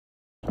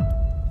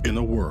In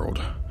a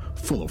world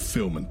full of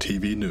film and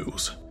TV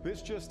news,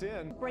 This just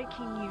in.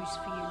 Breaking news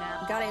for you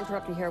now. Gotta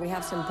interrupt you here. We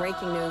have some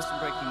breaking news.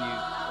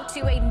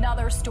 To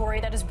another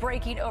story that is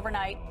breaking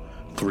overnight.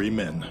 three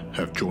men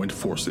have joined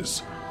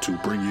forces to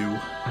bring you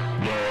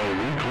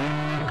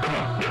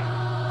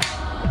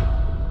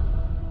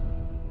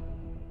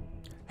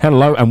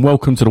Hello and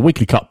welcome to the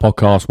Weekly Cut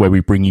podcast, where we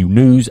bring you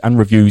news and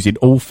reviews in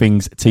all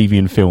things TV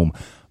and film.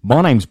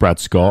 My name's Brad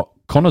Scott.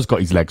 Connor's got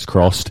his legs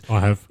crossed. I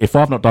have. If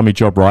I've not done my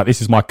job right,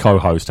 this is my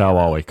co-host. How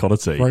are we, Connor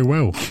T? Very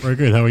well. Very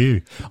good. How are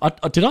you?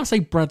 Did I say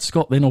Brad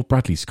Scott then or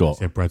Bradley Scott?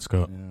 Yeah, Brad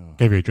Scott.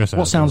 Gave you a dress out.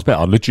 What sounds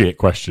better? Legit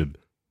question.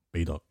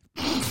 B-dot.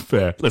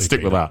 Fair. Let's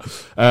stick with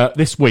that.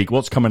 This week,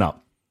 what's coming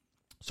up?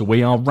 So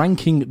we are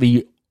ranking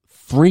the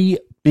 3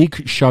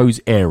 big shows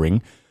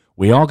airing.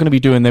 We are going to be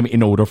doing them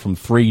in order from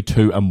 3,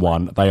 2 and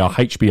 1. They are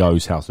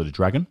HBO's House of the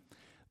Dragon.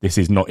 This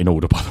is not in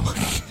order, by the way.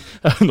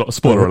 Not a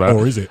spoiler alert.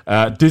 Or is it?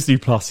 Disney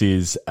Plus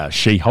is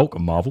She-Hulk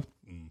and Marvel.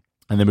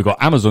 And then we've got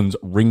Amazon's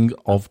Ring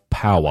of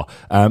Power.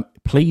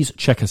 Please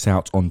check us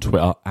out on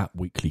Twitter at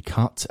Weekly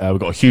Cut. We've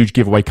got a huge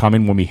giveaway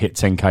coming when we hit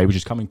 10k, which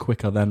is coming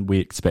quicker than we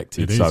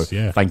expected. It is,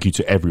 yeah. Thank you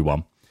to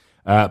everyone.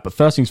 But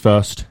first things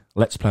first,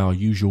 let's play our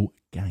usual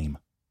game.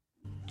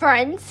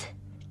 Friends,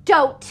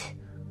 don't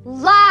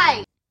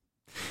lie.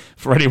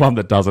 For anyone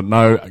that doesn't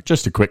know,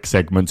 just a quick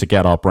segment to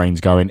get our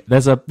brains going.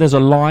 There's a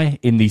lie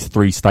in these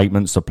 3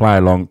 statements, so play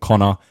along.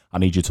 Connor, I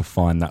need you to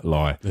find that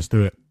lie. Let's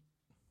do it.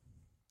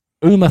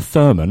 Uma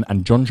Thurman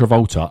and John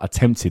Travolta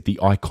attempted the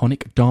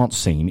iconic dance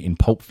scene in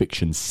Pulp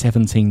Fiction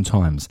 17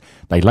 times.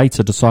 They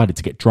later decided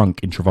to get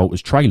drunk in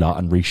Travolta's trailer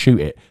and reshoot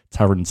it.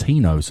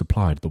 Tarantino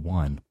supplied the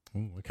wine.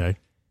 Ooh, okay.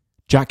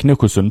 Jack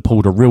Nicholson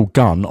pulled a real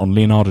gun on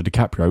Leonardo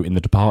DiCaprio in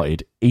The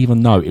Departed,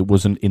 even though it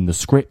wasn't in the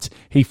script.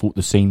 He thought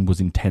the scene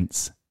wasn't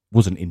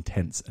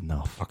intense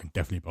enough. I can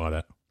definitely buy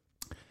that.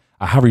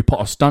 A Harry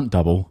Potter stunt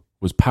double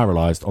was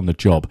paralysed on the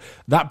job.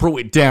 That brought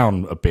it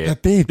down a bit.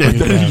 That did.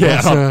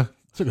 Yeah.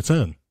 Took a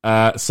turn.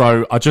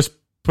 So I just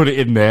put it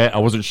in there. I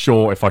wasn't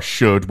sure if I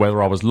should,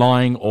 whether I was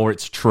lying or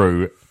it's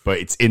true, but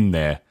it's in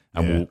there.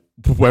 And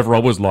whether I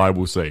was lying,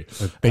 we'll see.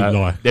 A big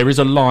lie. There is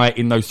a lie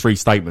in those 3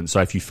 statements,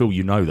 so if you feel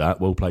you know that,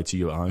 we'll play to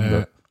you at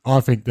home. I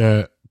think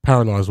the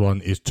paralysed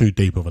one is too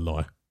deep of a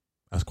lie.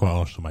 That's quite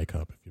harsh to make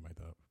up if you made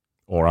that up.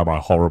 Or am I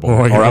horrible?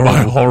 Or am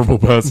I a horrible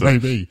person?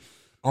 Maybe.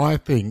 I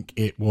think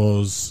it's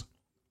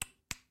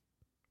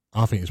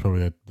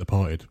probably The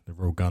Departed, the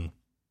real gun.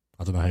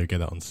 I don't know how you get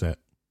that on set.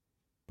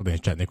 But then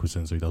it's Jack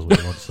Nicholson, so he does what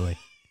he wants to say.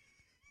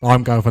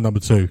 I'm going for number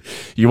 2.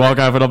 You are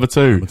going for number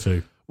 2? Number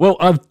 2. Well,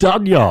 I've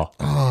done ya.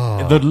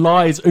 Oh. The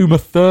lie is Uma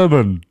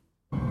Thurman.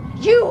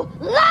 You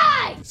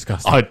lie.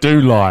 Disgusting. I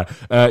do lie.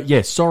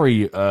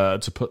 Sorry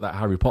to put that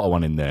Harry Potter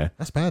one in there.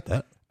 That's bad,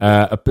 that.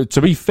 But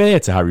to be fair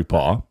to Harry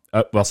Potter,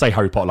 I say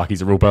Harry Potter like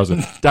he's a real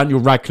person. Daniel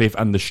Radcliffe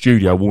and the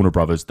studio, Warner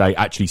Brothers, they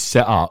actually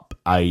set up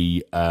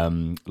a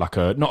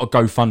not a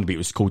GoFundMe, it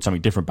was called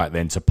something different back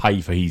then, to pay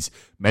for his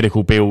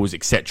medical bills,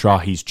 etc.,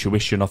 his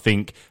tuition, I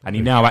think. And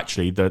he now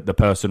actually, the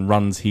person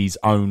runs his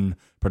own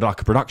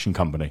production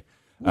company.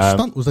 What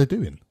stunt was they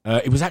doing?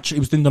 It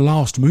was in the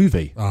last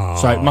movie. Oh.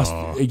 So it must.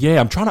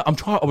 Yeah,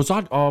 I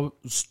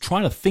was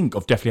trying to think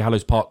of Deathly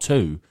Hallows Part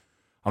 2,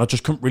 and I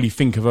just couldn't really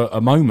think of a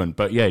moment.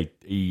 But yeah,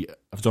 he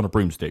was on a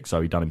broomstick,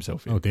 so he done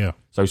himself in. Oh dear.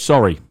 So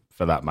sorry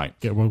for that, mate.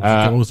 Get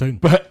well soon.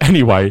 But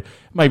anyway,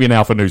 maybe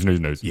now for news.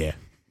 Yeah.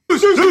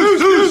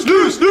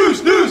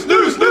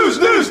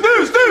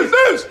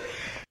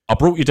 I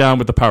brought you down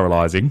with the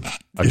paralysing.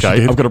 Okay, Yes, you did.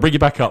 I'm going to bring you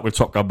back up with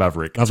Top Gun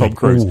Maverick. Tom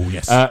Cruise. Oh,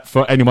 yes.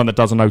 For anyone that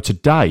doesn't know,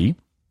 today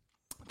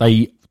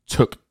they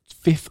took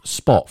 5th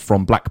spot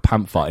from Black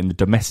Panther in the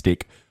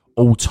domestic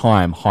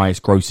all-time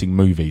highest-grossing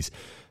movies.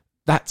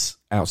 That's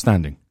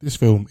outstanding. This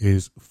film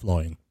is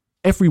flying.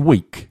 Every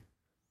week,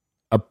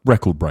 a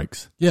record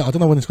breaks. Yeah, I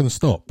don't know when it's going to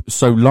stop.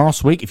 So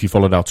last week, if you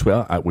followed our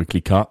Twitter at Weekly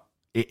Cut,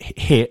 it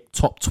hit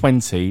top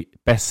 20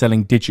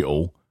 best-selling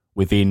digital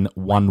within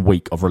 1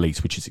 week of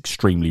release, which is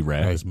extremely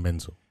rare. That is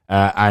mental.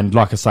 And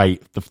like I say,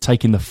 they've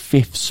taken the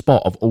 5th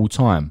spot of all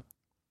time.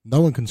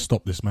 No one can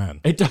stop this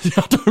man. I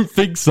don't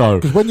think so.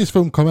 Because when this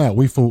film came out,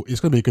 we thought it's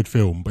going to be a good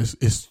film, but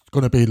it's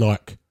going to be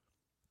like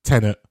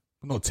Tenet.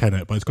 Not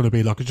Tenet, but it's going to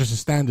be like just a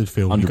standard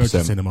film. 100%. You go to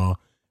the cinema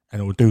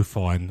and it will do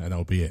fine and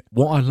that'll be it.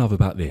 What I love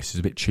about this is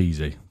a bit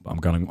cheesy, but I'm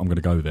going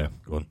to go there.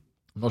 Go on.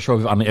 I'm not sure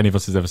if any of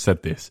us has ever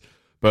said this,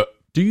 but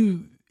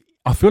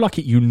I feel like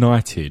it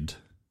united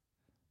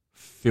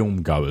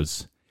film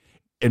goers,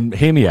 and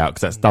hear me out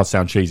because that does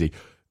sound cheesy.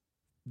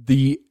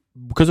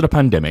 Because of the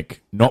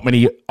pandemic, not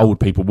many old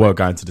people were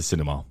going to the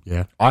cinema.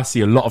 Yeah. I see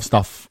a lot of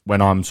stuff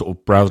when I'm sort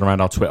of browsing around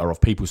our Twitter of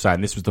people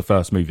saying this was the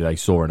first movie they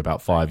saw in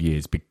about 5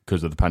 years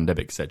because of the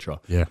pandemic, etc.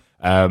 Yeah.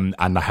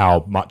 And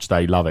how much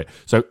they love it.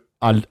 So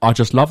I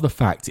just love the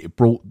fact it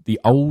brought the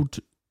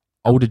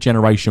older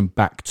generation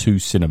back to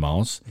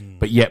cinemas,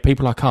 but yet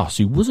people like us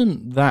who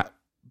wasn't that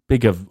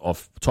big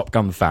of Top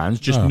Gun fans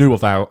just knew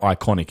of how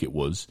iconic it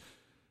was.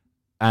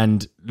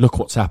 And look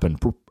what's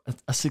happened.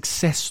 A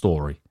success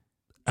story.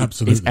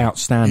 Absolutely. It's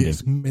outstanding.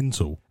 It's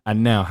mental.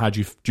 And now, how do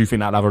you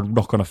think that'll have a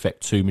knock-on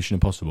effect to Mission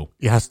Impossible?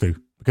 It has to,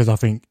 because I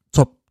think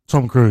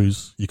Tom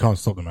Cruise, you can't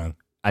stop the man.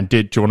 And do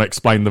you want to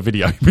explain the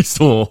video we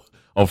saw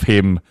of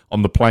him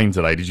on the plane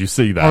today? Did you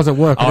see that? I was at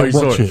work. I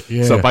didn't watch saw it.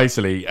 Yeah. So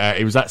basically,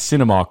 it was at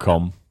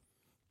CinemaCon,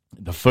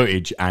 the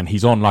footage, and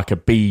he's on like a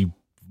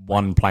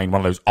B1 plane,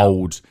 one of those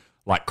old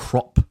like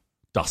crop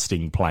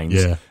dusting planes.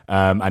 Yeah.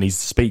 And he's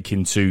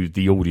speaking to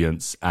the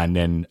audience and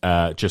then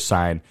just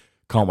saying,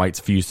 can't wait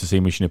for you to see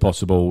Mission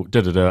Impossible,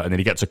 da-da-da. And then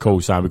he gets a call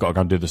saying, we've got to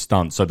go and do the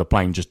stunt. So the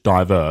plane just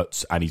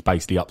diverts and he's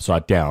basically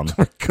upside down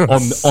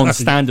on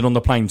standing on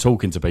the plane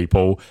talking to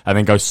people and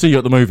then goes, see you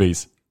at the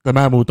movies. The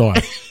man will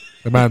die.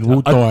 The man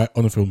will die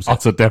on the film set.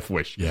 Utter death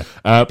wish. Yeah.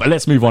 But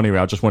let's move on here.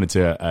 I just wanted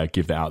to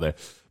give that out there.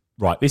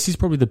 Right, this is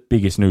probably the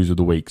biggest news of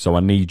the week, so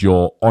I need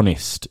your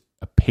honest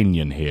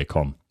opinion here,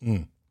 Con.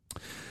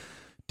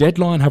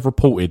 Deadline have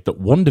reported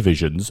that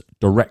WandaVision's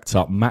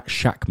director Matt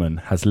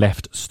Shakman has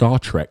left Star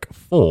Trek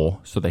 4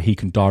 so that he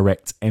can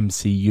direct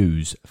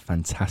MCU's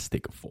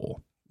Fantastic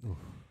Four.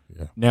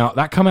 Yeah. Now,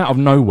 that come out of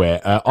nowhere.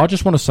 I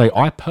just want to say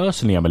I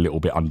personally am a little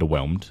bit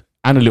underwhelmed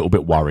and a little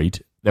bit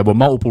worried. There were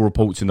multiple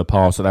reports in the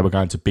past that they were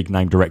going to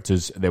big-name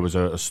directors. There was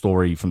a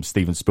story from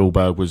Steven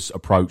Spielberg was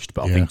approached,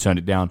 but I think turned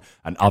it down,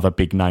 and other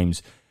big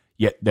names.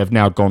 Yet they've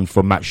now gone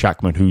for Matt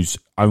Shakman, who's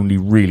only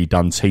really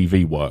done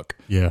TV work,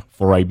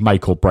 for a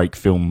make-or-break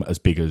film as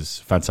big as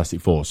Fantastic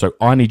Four. So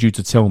I need you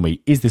to tell me,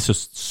 is this a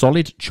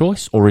solid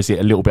choice, or is it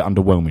a little bit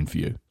underwhelming for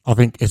you? I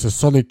think it's a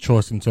solid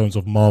choice in terms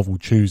of Marvel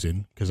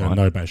choosing, because I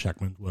know Matt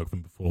Shakman worked with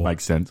them before.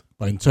 Makes sense.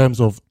 But in terms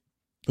of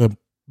the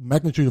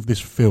magnitude of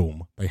this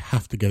film, they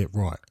have to get it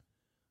right.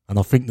 And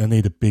I think they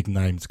need a big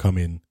name to come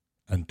in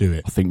and do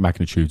it. I think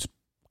magnitude's a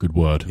good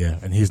word. Yeah,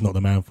 and he's not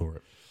the man for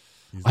it.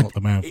 He's not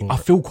the man for it. I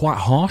feel quite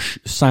harsh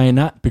saying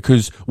that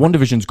because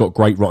WandaVision's got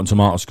great Rotten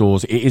Tomato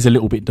scores. It is a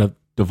little bit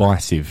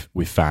divisive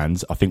with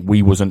fans. I think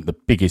we wasn't the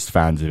biggest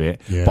fans of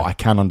it, but I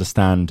can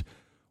understand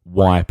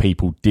why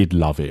people did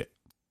love it.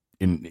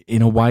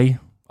 In a way,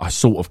 I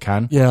sort of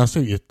can. Yeah, I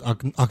see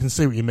what I can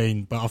see what you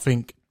mean, but I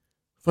think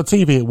for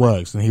TV it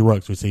works, and he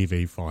works with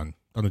TV fine.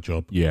 Done a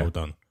job. Yeah. Well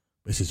done.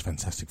 This is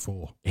Fantastic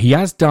Four. He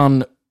has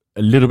done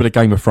a little bit of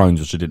Game of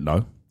Thrones, which I didn't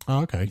know.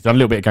 Oh, okay. He's done a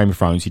little bit of Game of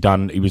Thrones.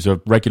 He was a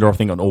regular, I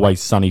think, on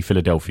Always Sunny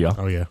Philadelphia.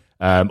 Oh, yeah.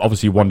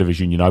 Obviously,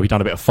 WandaVision, you know. He's done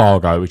a bit of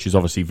Fargo, which is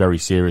obviously very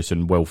serious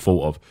and well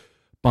thought of.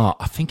 But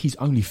I think his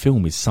only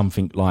film is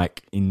something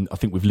like, I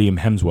think with Liam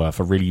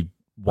Hemsworth, a really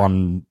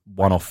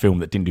one-off film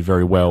that didn't do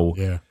very well.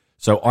 Yeah.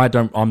 So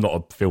I'm not a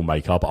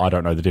filmmaker, but I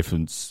don't know the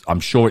difference. I'm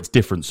sure it's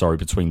different,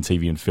 between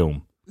TV and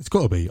film. It's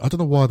got to be. I don't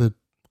know why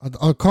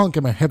I can't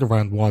get my head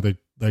around why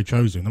they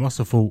chose him. They must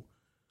have thought,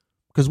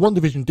 because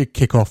WandaVision did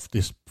kick off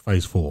this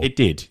phase 4. It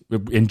did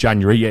in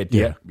January.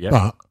 Yeah.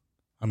 But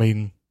I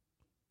mean,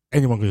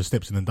 anyone could have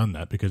stepped in and done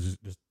that because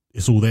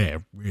it's all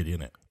there, really,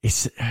 isn't it?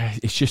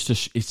 It's just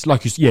it's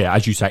like as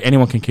you say,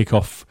 anyone can kick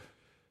off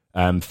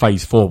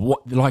phase 4.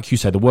 Like you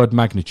say, the word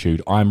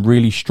magnitude. I'm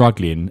really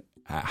struggling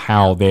at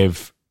how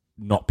they've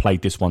not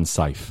played this one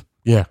safe.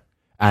 Yeah.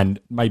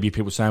 And maybe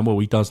people saying, well,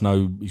 he does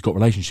know he's got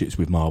relationships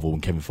with Marvel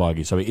and Kevin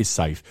Feige, so it is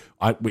safe.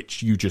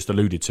 Which you just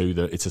alluded to,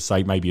 that it's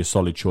maybe a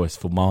solid choice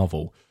for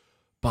Marvel.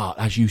 But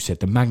as you said,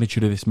 the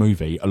magnitude of this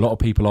movie, a lot of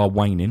people are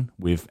waning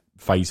with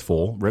Phase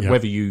 4.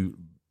 Whether you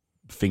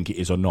think it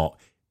is or not,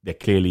 there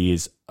clearly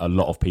is a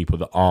lot of people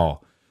that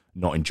are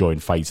not enjoying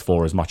Phase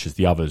 4 as much as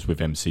the others with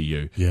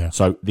MCU. Yeah.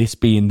 So this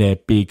being their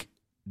big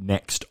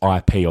next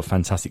IP of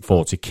Fantastic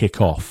Four to kick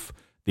off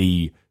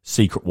the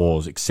Secret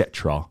Wars,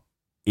 etc.,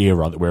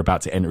 era that we're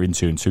about to enter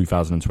into in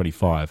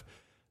 2025,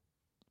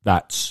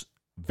 that's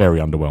very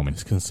underwhelming.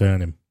 It's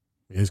concerning.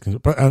 It is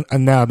but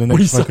and now the next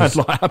we focus,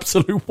 sound like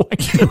absolute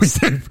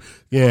wankers.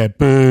 Yeah,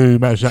 boo,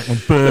 Matt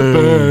Shakman,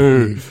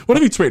 boo. What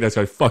if he tweeted us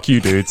go, fuck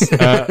you dudes?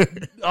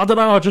 I don't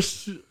know, I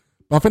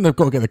think they've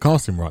got to get the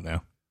casting right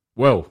now.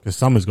 Well, because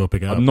someone's got to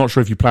pick it up. I'm not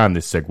sure if you planned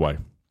this segue.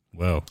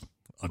 Well,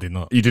 I did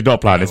not. You did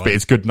not plan this, but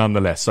it's good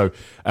nonetheless. So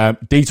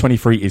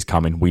D23 is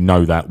coming. We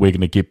know that. We're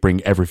going to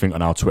bring everything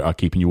on our Twitter,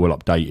 keeping you all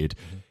updated.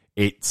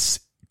 It's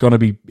going to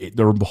be,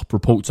 the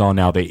reports are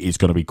now that it is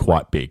going to be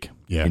quite big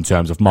in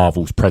terms of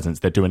Marvel's presence.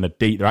 They're doing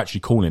they're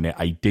actually calling it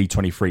a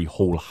D23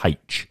 Hall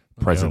H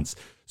presence.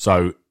 Okay.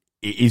 So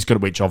it is going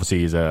to, which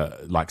obviously is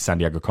like San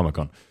Diego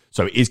Comic-Con.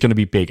 So it is going to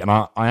be big. And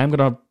I am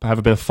going to have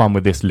a bit of fun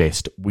with this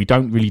list. We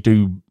don't really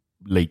do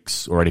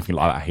leaks or anything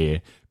like that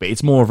here, but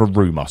it's more of a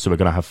rumour, so we're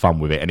going to have fun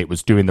with it. And it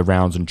was doing the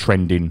rounds and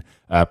trending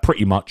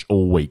pretty much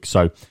all week.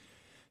 So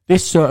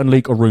this certain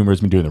leak or rumour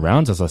has been doing the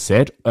rounds, as I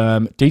said.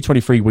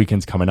 D23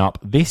 weekend's coming up.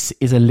 This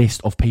is a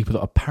list of people that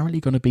are apparently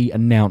going to be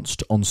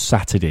announced on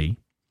Saturday.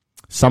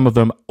 Some of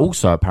them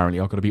also apparently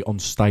are going to be on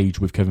stage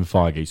with Kevin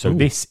Feige. So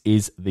this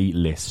is the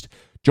list.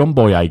 John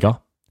Boyega,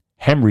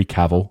 Henry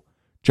Cavill,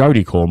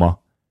 Jodie Comer,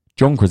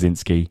 John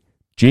Krasinski,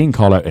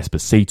 Giancarlo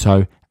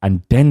Esposito,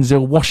 and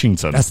Denzel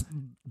Washington.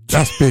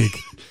 That's big.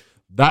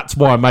 That's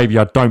why maybe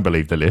I don't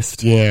believe the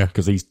list. Yeah.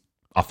 Because he's,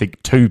 I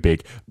think, too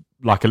big.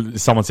 Like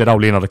someone said,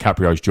 Leonardo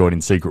DiCaprio's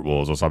joining Secret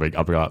Wars or something.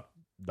 I'd be like,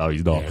 no,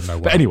 he's not. Yeah, no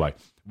way. But anyway,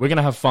 we're going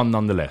to have fun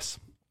nonetheless.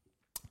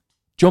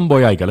 John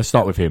Boyega, let's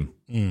start with him.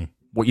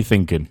 What you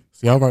thinking?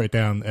 See, I wrote it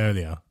down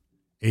earlier.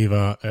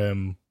 Either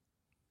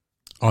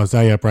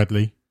Isaiah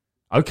Bradley,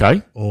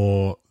 Okay,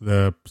 or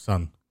the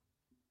son,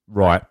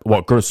 right.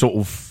 What sort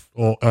of?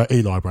 or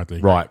Eli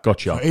Bradley. Right,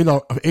 gotcha.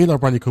 So Eli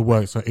Bradley could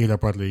work. So Eli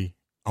Bradley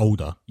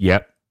older,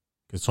 Yep.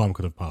 because time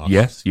could have passed.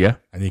 Yes. Yeah.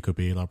 and he could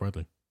be Eli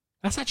Bradley,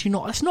 That's actually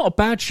not. That's not a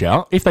bad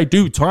shout. If they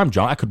do time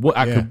jump, that could work.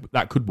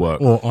 That could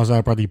work. or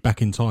Isaiah Bradley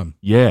back in time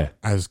Yeah.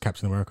 as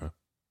Captain America,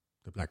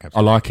 the Black I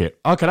Captain. like it.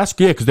 Okay, that's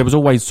good because there was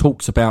always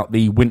talks about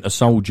the Winter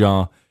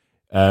Soldier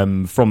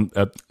from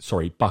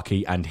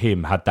Bucky and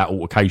him had that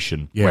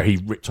altercation where he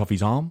ripped off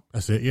his arm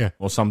That's it. Yeah,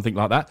 or something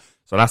like that.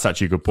 So that's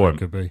actually a good point.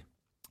 could be.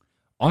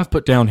 I've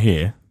put down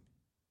here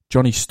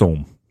Johnny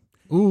Storm.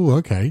 Ooh,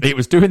 okay. It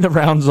was doing the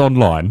rounds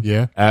online.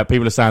 Yeah.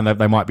 People are saying that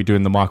they might be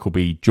doing the Michael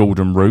B.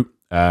 Jordan route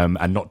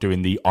and not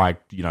doing the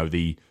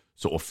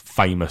sort of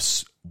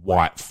famous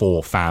white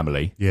four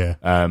family.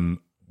 Yeah.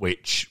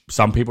 Which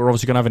some people are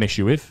obviously going to have an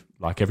issue with,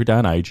 like every day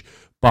and age.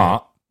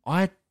 But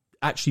I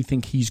actually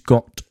think he's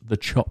got the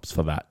chops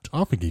for that.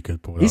 I think he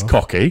could pull it He's off.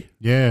 cocky.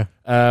 Yeah.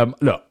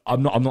 Look,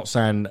 I'm not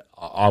saying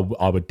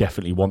I would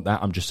definitely want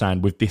that. I'm just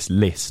saying with this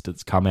list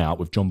that's come out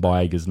with John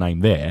Boyega's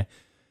name there,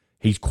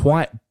 he's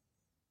quite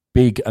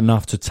big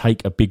enough to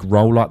take a big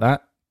role like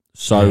that.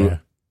 So Yeah.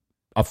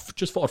 I've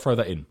just thought I'd throw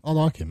that in. I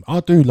like him. I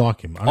do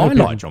like him. I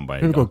like John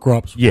Boyega. People got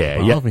gripes. Yeah,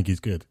 but yeah. I think he's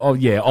good. Oh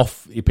yeah,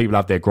 people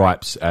have their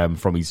gripes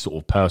from his sort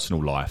of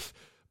personal life,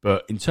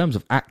 but in terms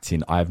of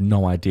acting, I have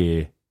no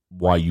idea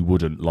why you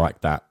wouldn't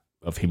like that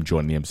of him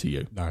joining the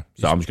MCU. No.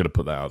 So I'm just going to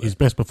put that out there. His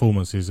best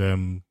performance is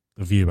the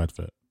View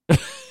advert.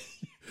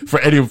 For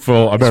American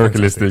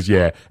fantastic. listeners,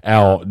 yeah,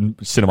 our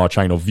cinema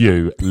chain of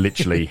View,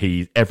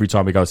 literally, every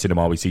time we go to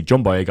cinema, we see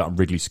John Boyega and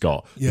Ridley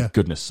Scott. Yeah. For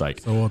goodness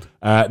sake. So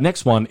odd.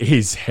 Next one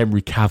is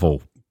Henry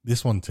Cavill.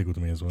 This one tickled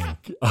me as well.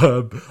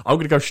 I'm going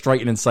to go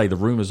straight in and say the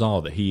rumours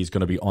are that he is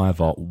going to be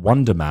either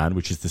Wonder Man,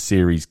 which is the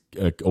series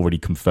already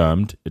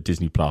confirmed at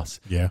Disney Plus,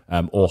 Yeah.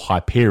 or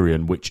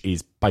Hyperion, which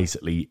is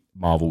basically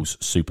Marvel's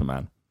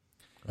Superman.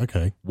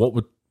 Okay. What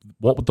would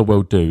the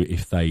world do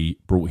if they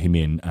brought him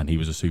in and he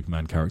was a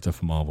Superman character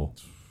for Marvel?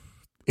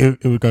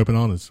 It would go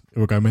bananas. It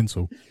would go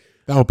mental.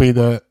 That would be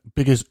the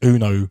biggest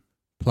Uno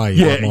play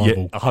at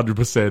Marvel.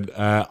 100%.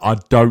 I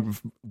don't.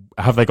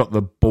 Have they got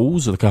the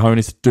balls or the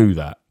cojones to do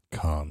that?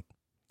 Can't.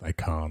 They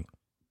can't.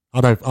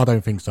 I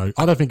don't think so.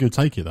 I don't think he'll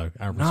take it though.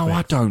 Out of No,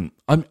 respect.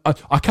 I don't.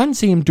 I can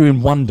see him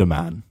doing Wonder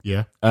Man.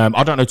 Yeah.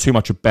 I don't know too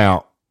much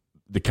about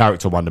the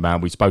character Wonder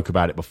Man. We spoke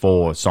about it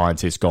before.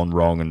 Scientists gone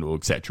wrong and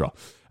etc.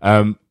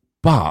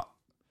 But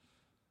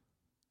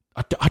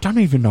I don't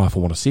even know if I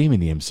want to see him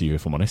in the MCU.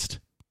 If I'm honest,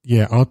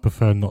 Yeah, I'd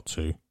prefer not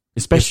to.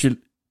 especially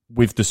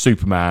with the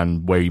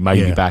Superman where he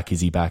may be back. Is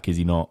he back? Is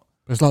he not?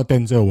 It's like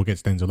Denzel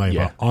against Denzel later.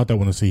 Yeah. I don't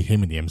want to see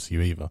him in the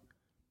MCU either.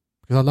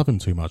 Because I love him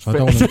too much. I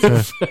don't want him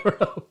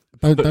to...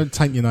 don't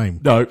take your name.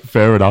 No,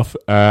 fair enough.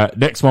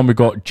 Next one we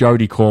got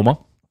Jodie Comer.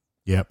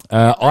 Yep.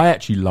 I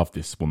actually love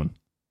this woman.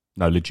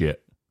 No,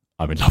 legit.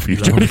 I'm in love with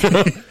you,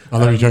 Jodie. I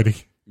love you,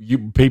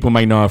 Jodie. People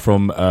may know her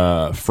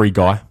from Free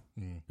Guy.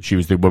 She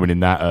was the woman in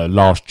that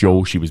Last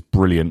Duel. She was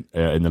brilliant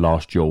in the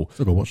Last Duel.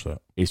 Still got to watch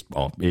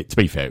that. To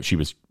be fair, she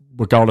was,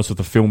 regardless of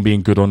the film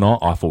being good or not,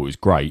 I thought it was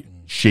great.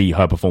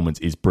 Her performance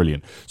is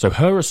brilliant. So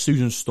her as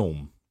Susan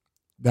Storm.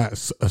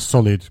 That's a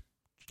solid...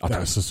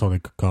 That's a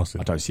solid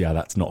casting. I don't see how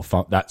that's not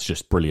fun. That's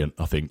just brilliant,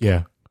 I think.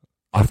 Yeah.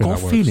 I've think got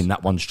a that feeling works.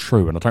 that one's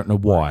true, and I don't know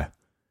why.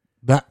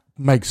 That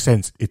makes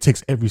sense. It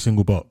ticks every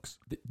single box.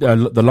 The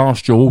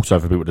Last Duel, also,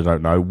 for people that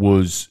don't know,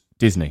 was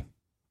Disney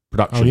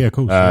production. Oh, yeah,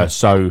 cool. Yeah.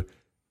 So,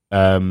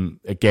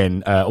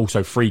 again,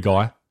 also Free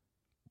Guy.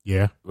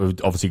 Yeah.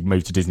 Obviously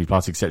moved to Disney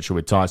Plus, etc.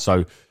 with Ty.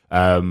 So,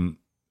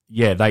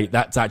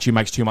 that actually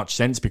makes too much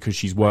sense because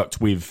she's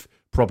worked with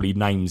probably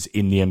names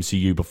in the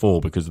MCU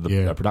before because of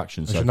the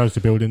production. So She knows the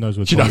building, knows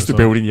what she knows the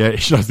building, yeah.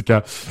 She knows the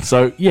car.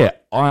 So, yeah,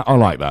 I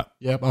like that.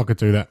 Yep, I could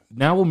do that.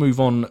 Now we'll move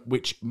on,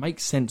 which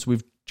makes sense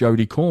with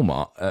Jodie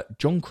Comer.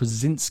 John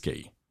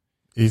Krasinski.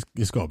 He's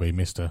got to be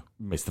Mr.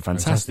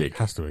 Fantastic.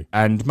 Has to be.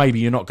 And maybe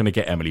you're not going to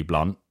get Emily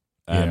Blunt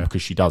Yeah.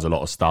 because she does a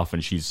lot of stuff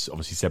and she's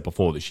obviously said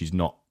before that she's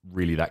not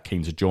really that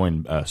keen to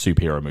join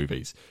superhero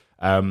movies.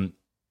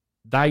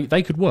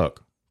 They could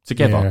work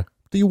together. Yeah.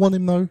 Do you want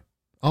him though?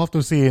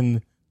 After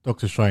seeing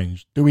Doctor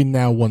Strange, do we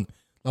now want...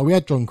 Like, we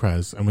had John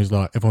Kras and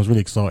everyone's really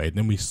excited, and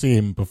then we see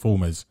him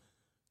perform as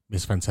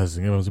Miss Fantastic,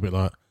 and everyone's a bit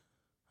like,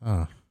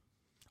 I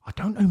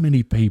don't know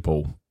many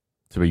people,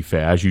 to be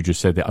fair, as you just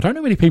said that. I don't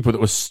know many people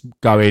that was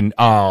going,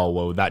 oh,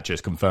 well, that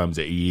just confirms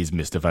that he is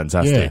Mr.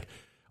 Fantastic. Yeah.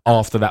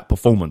 After that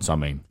performance, I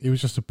mean. it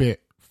was just a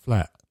bit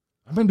flat.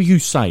 I remember you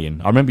saying,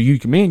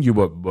 me and you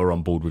were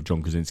on board with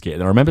John Krasinski,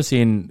 and I remember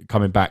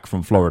coming back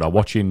from Florida,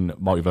 watching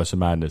Multiverse of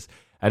Madness,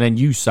 and then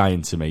you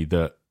saying to me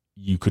that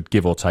you could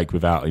give or take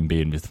without him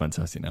being Mr.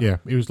 Fantastic now. Yeah,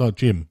 he was like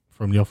Jim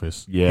from The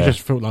Office. Yeah. He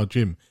just felt like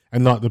Jim.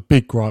 And like the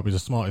big gripe was the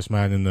smartest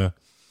man in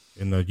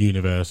the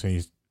universe, and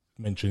he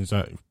mentions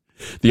that...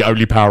 The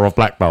only power of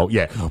Black Bolt.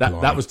 Yeah,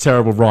 that was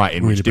terrible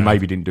writing, Really which bad.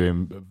 maybe didn't do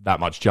him that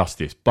much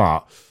justice.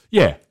 But,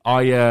 yeah,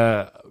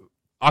 I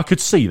I could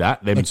see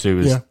that, them two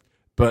as... yeah.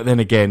 But then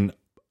again,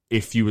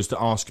 if you was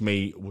to ask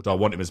me, would I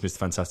want him as Mr.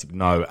 Fantastic?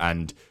 No,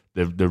 and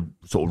the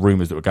sort of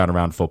rumours that were going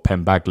around for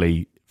Penn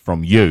Bagley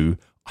from you,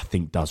 I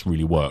think does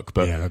really work.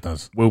 But Yeah, that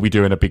does. we'll be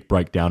doing a big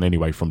breakdown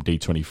anyway from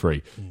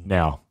D23.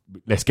 Now,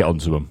 let's get on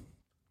to them.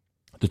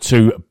 The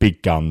two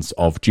big guns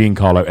of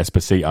Giancarlo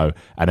Esposito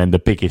and then the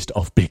biggest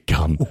of big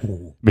gun,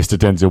 Mr.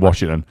 Denzel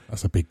Washington.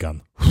 That's a big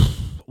gun.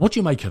 What do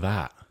you make of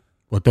that?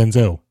 Well,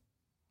 Denzel.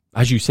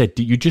 As you said,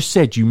 you just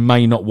said you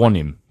may not want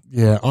him.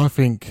 Yeah, I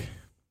think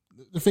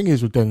the thing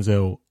is with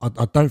Denzel,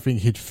 I don't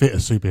think he'd fit a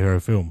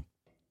superhero film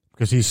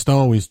because his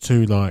style is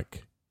too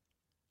like.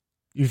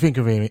 You think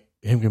of him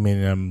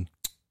in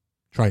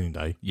Training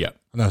Day. Yeah.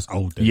 And that's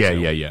old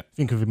Denzel. Yeah.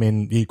 Think of him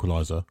in The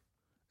Equalizer.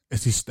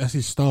 That's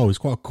his style. He's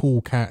quite a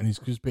cool cat, and he's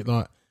just a bit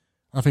like.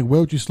 I think where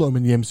would you slot him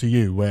in the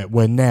MCU,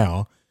 where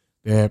now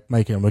they're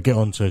making, and we'll get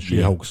on to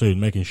She-Hulk soon,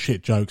 making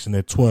shit jokes, and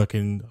they're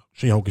twerking.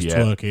 She-Hulk is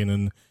twerking,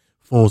 and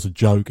Thor's a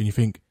joke, and you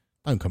think,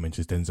 don't come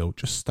into this, Denzel,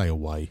 just stay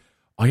away.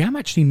 I am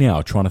actually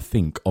now trying to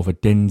think of a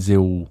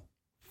Denzel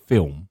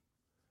film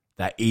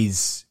that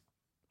is.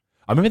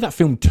 I remember that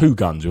film Two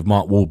Guns with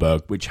Mark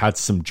Wahlberg, which had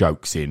some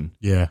jokes in.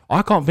 Yeah.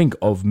 I can't think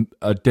of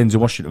a Denzel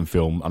Washington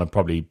film, and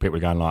people are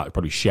going like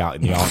probably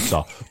shouting the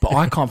answer, but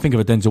I can't think of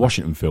a Denzel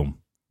Washington film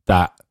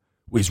that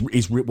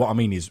is what I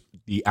mean is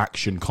the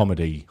action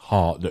comedy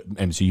heart that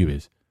MCU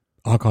is.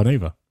 I can't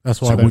either. That's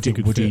why So I don't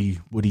think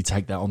would he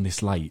take that on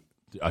this late?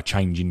 A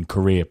change in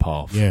career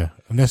path? Yeah,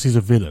 unless he's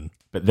a villain.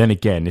 But then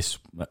again, this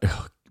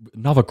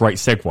another great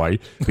segue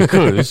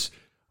because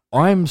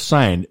I'm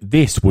saying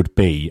this would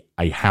be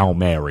a Hail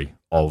Mary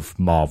of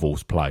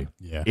Marvel's play.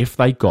 Yeah. If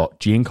they got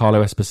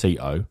Giancarlo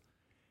Esposito,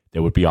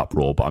 there would be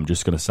uproar, but I'm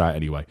just going to say it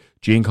anyway.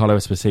 Giancarlo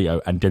Esposito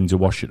and Denzel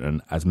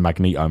Washington as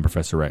Magneto and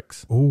Professor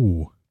X.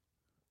 Ooh,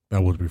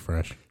 that would be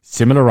fresh.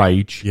 Similar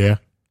age. Yeah.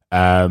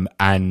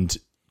 And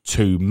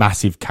two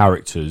massive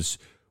characters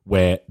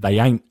where they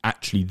ain't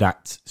actually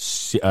that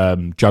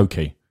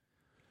jokey.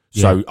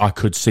 So I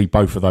could see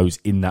both of those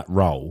in that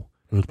role.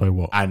 Who would play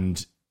what?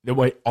 And the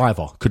way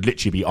either could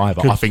literally be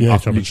either. Could, I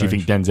literally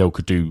think Denzel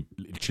could do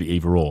literally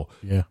either or.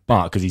 Yeah.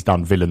 But because he's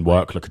done villain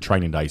work, like a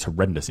Training Day, he's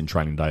horrendous in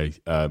Training Day.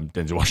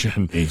 Denzel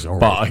Washington, he's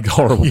horrible. but a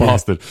horrible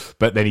bastard.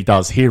 But then he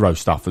does hero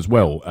stuff as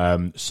well.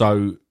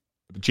 So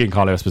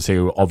Giancarlo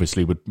Esposito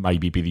obviously would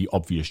maybe be the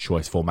obvious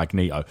choice for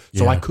Magneto.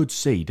 So I could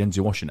see Denzel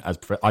Washington as.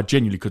 I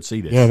genuinely could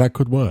see this. Yeah, that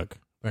could work.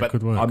 That But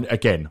could work. I'm,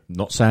 again,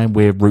 not saying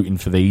we're rooting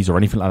for these or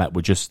anything like that.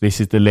 We're just, this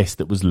is the list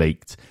that was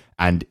leaked,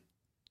 and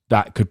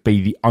that could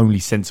be the only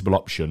sensible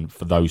option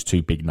for those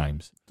two big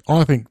names.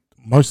 I think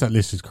most of that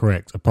list is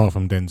correct, apart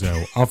from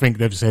Denzel. I think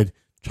they've said,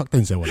 chuck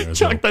Denzel in there as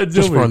Chuck well. Denzel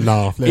Just for a in.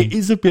 laugh. It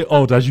is a bit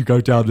odd as you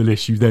go down the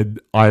list.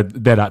 I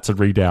then had to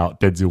read out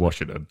Denzel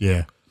Washington.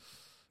 Yeah.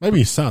 Maybe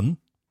his son.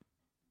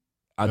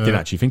 I didn't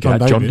actually think of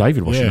that. John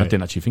David Washington. I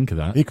didn't actually think of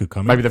that. He could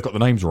come in. Maybe they've got the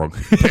names wrong.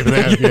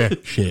 Yeah.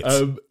 Shit.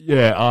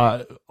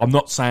 I'm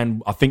not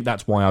saying. I think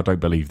that's why I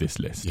don't believe this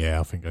list. Yeah,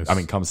 I think that's... I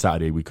mean, come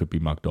Saturday, we could be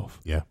mugged off.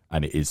 Yeah.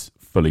 And it is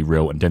fully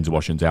real. And Denzel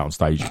Washington's out on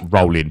stage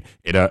rolling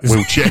in a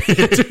wheelchair.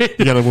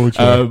 Yeah, the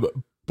wheelchair.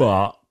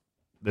 But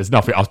there's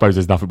nothing. I suppose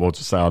there's nothing more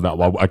to say on that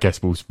one. I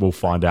guess we'll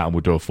find out and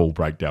we'll do a full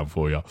breakdown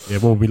for you. Yeah,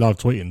 we'll be live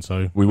tweeting,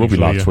 so... We will be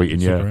live tweeting,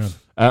 stick yeah. around.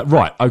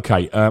 Right,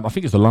 okay. I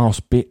think it's the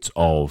last bit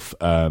of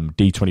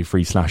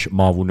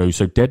D23/Marvel news.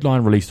 So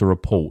Deadline released a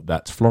report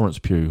that Florence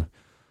Pugh,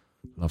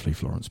 lovely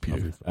Florence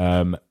Pugh,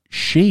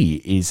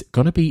 she is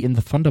going to be in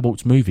the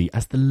Thunderbolts movie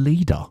as the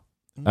leader.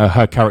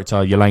 Her character,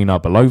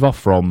 Yelena Belova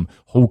from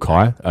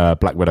Hawkeye,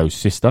 Black Widow's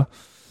sister.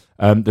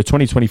 The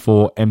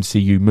 2024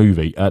 MCU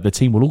movie, the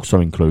team will also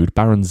include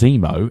Baron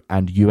Zemo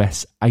and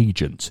US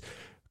Agent.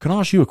 Can I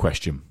ask you a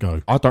question?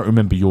 Go. I don't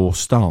remember your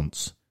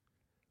stance.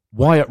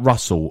 Wyatt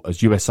Russell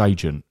as US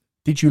Agent,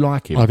 did you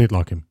like him? I did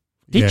like him.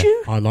 Did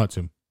you? I liked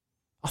him.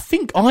 I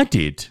think I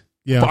did.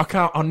 Yeah. But I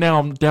can't. Now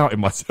I'm doubting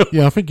myself.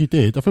 Yeah, I think you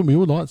did. I think we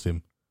all liked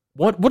him.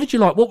 What did you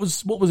like? What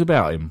was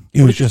about him?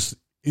 He was just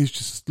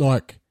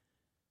like,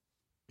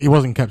 he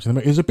wasn't Captain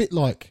America. It was a bit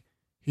like,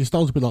 his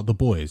style's a bit like The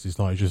Boys. It's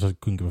like, he just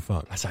couldn't give a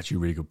fuck. That's actually a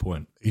really good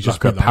point. He's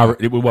Like just a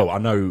parody. Well, I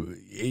know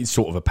it's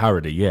sort of a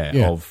parody,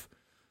 Yeah. of.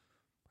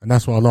 And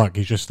that's what I like.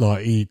 He's just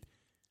like, he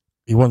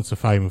wants the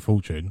fame and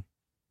fortune.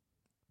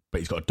 But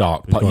he's got a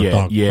dark, He's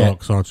got a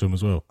dark side to him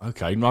as well.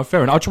 Okay, no,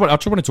 fair enough. I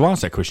just wanted to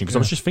ask that question because I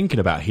was just thinking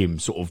about him.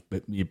 Sort of,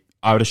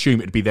 I would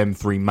assume it'd be them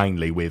three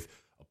mainly, with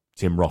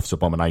Tim Roth's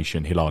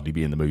Abomination. He'll hardly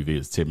be in the movie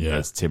as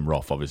Tim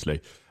Roth,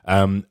 obviously.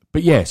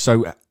 But yeah,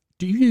 so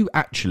do you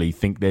actually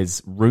think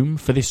there's room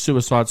for this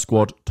Suicide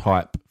Squad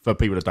type? For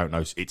people that don't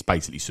know, it's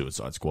basically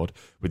Suicide Squad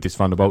with this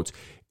Thunderbolts.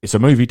 It's a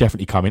movie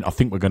definitely coming. I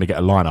think we're going to get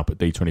a lineup at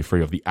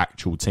D23 of the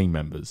actual team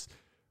members.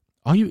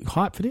 Are you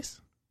hyped for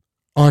this?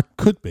 I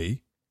could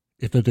be,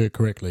 if they do it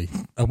correctly.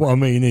 And what I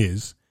mean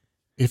is,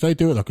 if they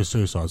do it like a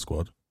Suicide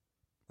Squad,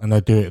 and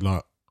they do it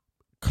like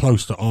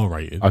close to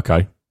R-rated,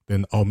 Okay.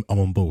 then I'm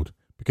on board.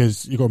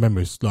 Because you got to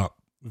remember, it's like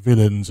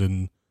villains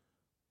and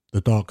the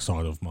dark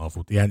side of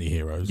Marvel, the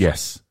anti-heroes.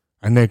 Yes.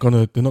 And they're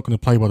not gonna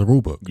play by the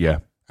rule book. Yeah.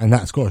 and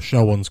that's got a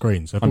show on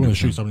screen. So if I want to 100%.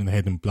 shoot someone in the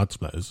head and blood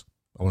splatters,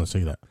 I want to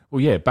see that. Well,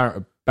 yeah,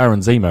 Baron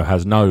Zemo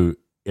has no.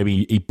 I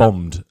mean, he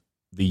bombed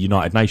the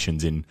United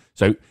Nations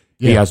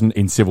he hasn't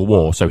in Civil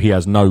War, so he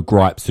has no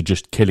gripes to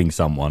just killing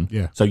someone.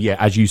 Yeah. So yeah,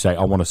 as you say,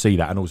 I want to see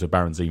that, and also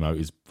Baron Zemo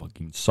is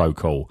fucking so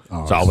cool.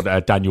 Oh, so I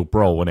would Daniel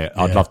Brohl in it.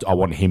 I'd Yeah. love to. I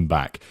want him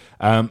back.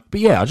 But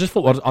yeah, I just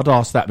thought I'd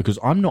ask that because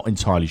I'm not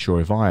entirely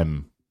sure if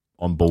I'm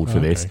on board for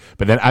this.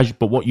 But then,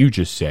 but what you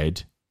just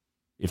said,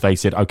 if they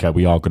said, okay,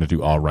 we are going to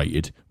do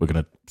R-rated, we're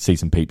going to see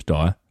some peeps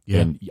die,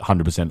 then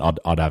 100%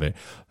 I'd have it.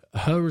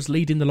 Her as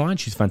leading the line,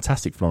 she's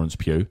fantastic, Florence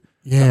Pugh.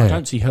 Yeah. I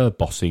don't see her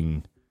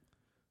bossing.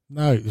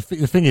 No, the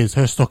thing is,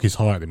 her stock is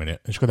high at the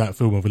minute. And she's got that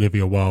film of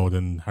Olivia Wilde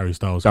and Harry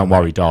Styles. Don't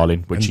worry,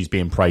 darling, which she's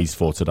being praised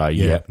for today.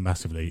 Yeah.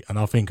 Massively. And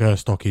I think her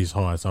stock is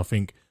high. So I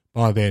think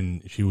by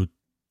then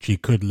she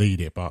could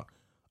lead it. But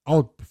I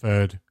would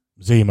prefer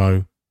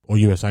Zemo or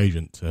US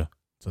Agent to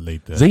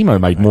lead the... Zemo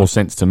made more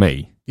sense to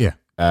me. Yeah.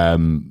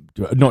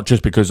 Not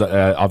just because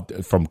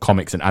from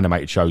comics and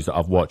animated shows that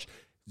I've watched,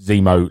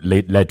 Zemo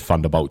led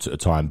Thunderbolts at the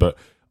time, but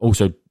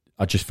also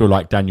I just feel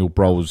like Daniel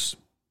Brohl's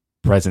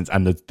presence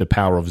and the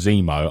power of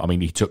Zemo. I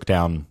mean, he took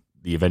down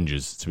the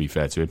Avengers, to be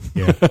fair to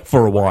him,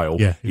 for a while.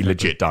 Yeah, he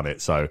legit done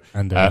it. So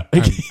and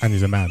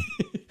he's a man.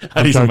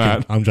 And he's a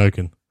man. I'm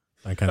joking.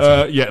 Don't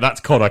cancel yeah, that's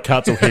Connor.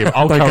 Cancel him.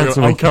 I'll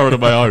carry it on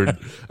my own.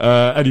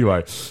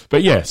 Anyway,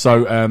 but yeah. So,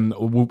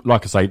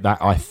 like I say, that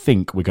I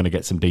think we're going to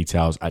get some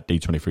details at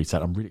D23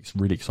 set. I'm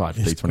really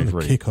excited for It's D23.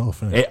 gonna kick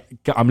off. Isn't it?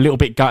 I'm a little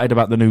bit gutted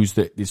about the news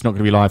that it's not going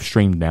to be live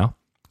streamed now.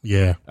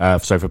 Yeah.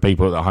 So for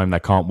people at home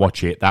that can't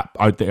watch it,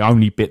 the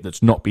only bit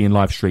that's not being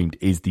live streamed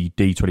is the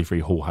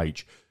D23 Hall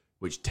H,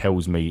 which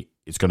tells me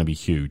it's going to be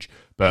huge.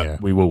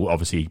 But we will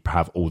obviously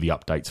have all the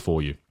updates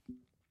for you.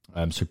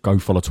 So go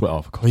follow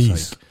Twitter, for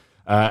God's sake.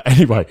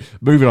 Anyway,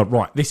 moving on.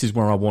 Right, this is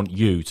where I want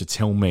you to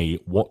tell me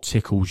what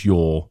tickles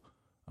your...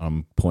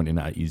 I'm pointing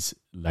at his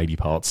lady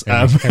parts.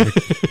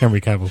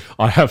 Henry Cavill.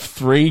 I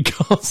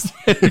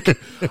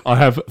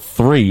have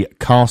three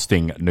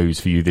casting news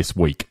for you this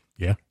week.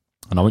 Yeah.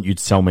 And I want you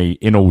to tell me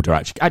in order,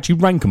 actually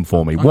rank them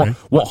for me. Okay.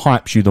 What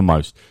hypes you the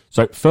most?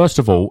 So first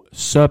of all,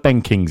 Sir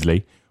Ben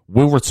Kingsley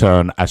will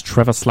return as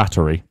Trevor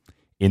Slattery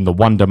in the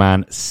Wonder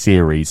Man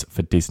series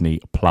for Disney+.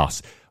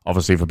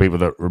 Obviously, for people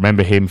that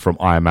remember him from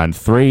Iron Man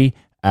 3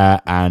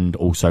 and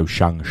also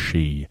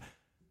Shang-Chi.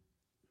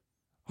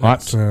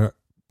 Hyped?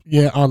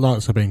 Yeah, I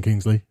like Sir Ben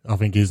Kingsley. I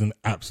think he's an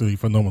absolutely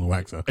phenomenal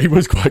actor. He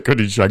was quite good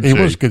in Shang-Chi. He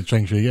was good at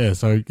Shang-Chi, yeah.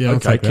 So, yeah,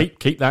 okay,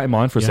 keep that in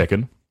mind for a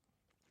second.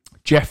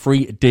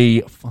 Jeffrey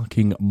D.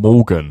 fucking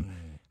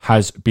Morgan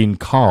has been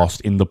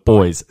cast in The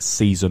Boys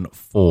Season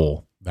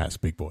 4. That's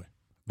big boy.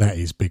 That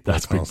is big boy.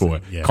 That's big casting.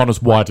 boy. Yeah. Connor's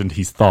widened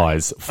his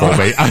thighs for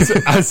me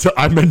as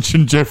I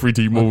mentioned Jeffrey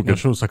D. Morgan. My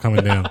shorts are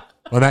coming down.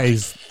 Well, that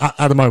is,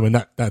 at the moment,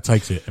 that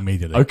takes it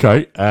immediately.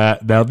 Okay.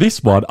 Now,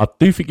 this one, I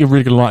do think you're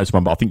really going to like this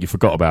one, but I think you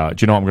forgot about it.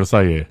 Do you know what I'm going to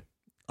say here?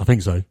 I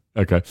think so.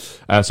 Okay.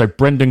 So,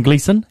 Brendan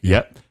Gleeson,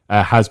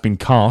 has been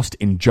cast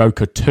in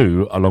Joker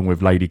 2 along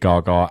with Lady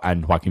Gaga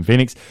and Joaquin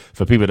Phoenix.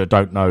 For people that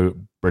don't know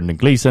Brendan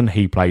Gleeson,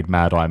 he played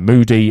Mad Eye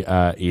Moody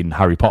in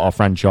Harry Potter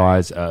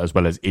franchise, as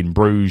well as in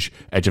Bruges,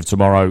 Edge of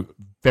Tomorrow.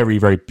 Very,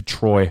 very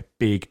Troy,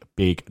 big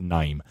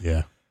name.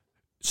 Yeah.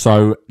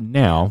 So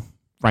now,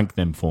 rank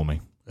them for me.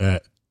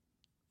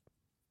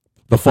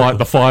 The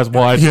fire's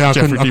wide. Yeah, I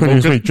Jeffrey couldn't D. Morgan.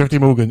 agree. Jeffrey D.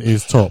 Morgan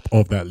is top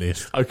of that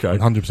list. Okay.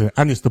 100%.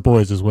 And it's The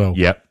Boys as well.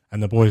 Yep.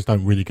 And The Boys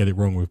don't really get it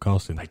wrong with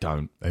casting. They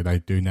don't. They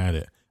do nail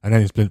it. And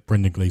then it's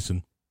Brendan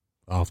Gleeson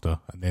after.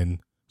 And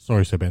then,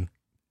 sorry, Sir Ben,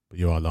 but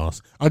you are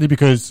last. Only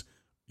because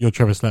you're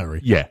Trevor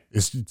Slattery. Yeah.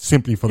 It's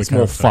simply for the It's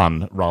more character.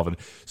 fun rather than...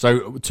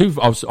 So,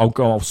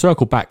 I'll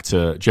circle back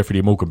to Jeffrey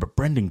D. Morgan, but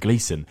Brendan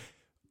Gleeson,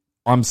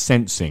 I'm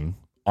sensing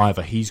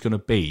either he's going to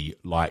be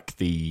like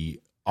the...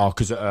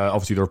 Because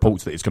obviously the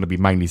reports that it's going to be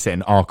mainly set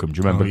in Arkham. Do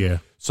you remember? Oh, yeah.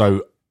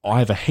 So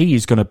either he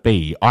is going to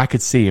be... I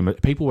could see him...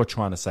 People were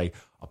trying to say,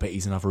 I bet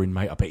he's another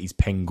inmate. I bet he's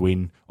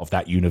Penguin of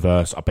that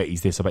universe. I bet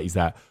he's this. I bet he's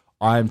that.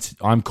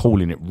 I'm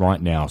calling it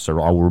right now, so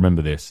I will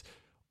remember this.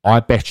 I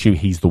bet you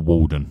he's the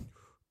Warden.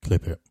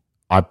 Clip it.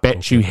 I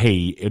bet you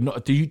he...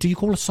 Do you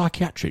call a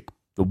psychiatric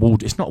the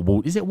Warden? It's not a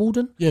Warden. Is it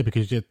Warden? Yeah,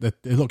 because they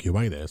lock you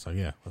away there, so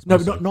yeah. No,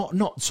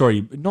 not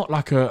sorry, not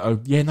like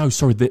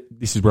sorry,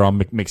 this is where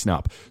I'm mixing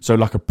up. So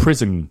like a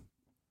prison,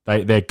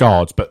 they're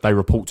guards, but they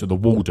report to the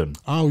Warden.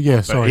 Oh,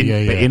 yeah, sorry,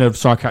 But in a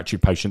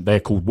psychiatric patient, they're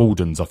called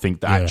Wardens, I think,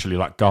 they're actually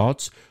like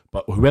guards.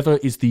 But whoever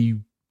is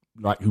who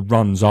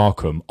runs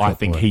Arkham, I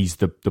think he's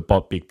the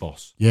big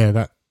boss.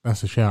 Yeah,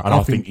 that's a shout. And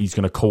I think he's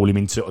going to call him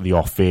into the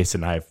office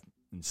and have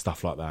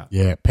stuff like that.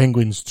 Yeah,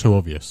 Penguin's too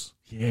obvious.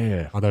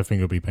 Yeah. I don't think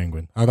it'll be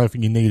Penguin. I don't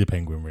think you need a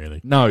Penguin, really.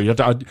 No,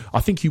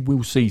 I think you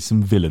will see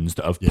some villains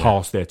that have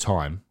passed their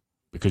time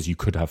because you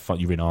could have fun.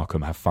 You're in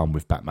Arkham, have fun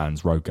with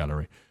Batman's rogue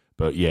gallery.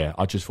 But yeah,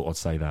 I just thought I'd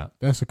say that.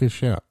 That's a good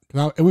shout.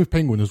 Now, with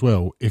Penguin as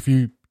well, if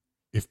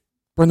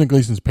Brendan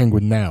Gleeson's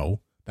Penguin now,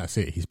 that's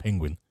it. He's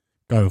Penguin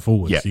going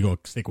forward. So you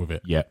got to stick with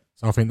it. Yeah.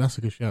 So I think that's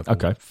a good shout.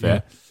 Okay,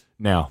 fair. Yeah.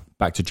 Now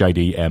back to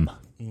JDM.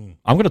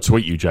 I'm going to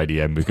tweet you,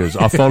 JDM, because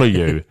I follow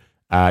you.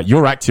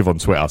 You're active on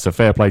Twitter, so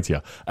fair play to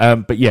you.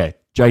 But yeah,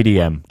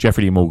 JDM,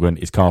 Jeffrey D. Morgan,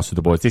 is cast with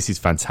the boys. This is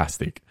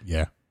fantastic.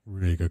 Yeah,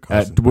 really good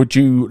casting. Would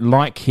you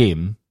like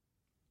him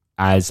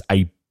as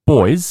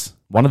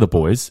one of the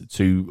boys,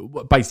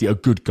 to basically a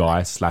good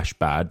guy /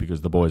 bad,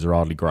 because the boys are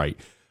hardly great?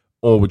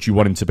 Or would you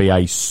want him to be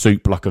a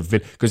soup, like a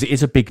villain? Because it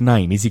is a big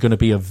name. Is he going to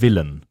be a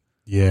villain?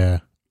 Yeah.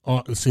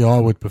 I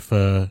would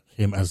prefer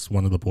him as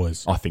one of the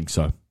boys. I think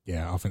so.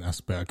 Yeah, I think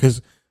that's better.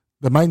 Because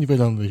the main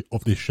villain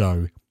of this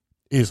show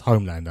is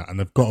Homelander, and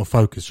they've got to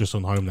focus just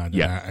on Homelander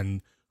now.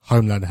 And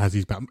Homelander has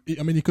his battle.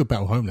 I mean, he could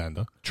battle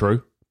Homelander.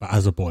 True. But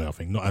as a boy, I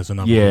think, not as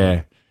another.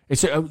 Yeah.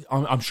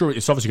 I'm sure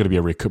it's obviously going to be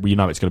a recur. You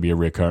know, it's going to be a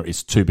recur.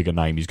 It's too big a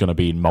name. He's going to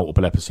be in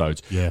multiple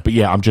episodes. Yeah. But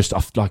yeah,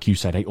 like you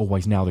said, they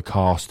always nail the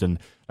cast, and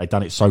they've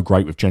done it so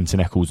great with Jensen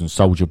Ackles and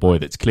Soldier Boy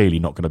that's clearly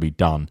not going to be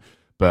done.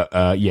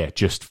 But yeah,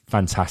 just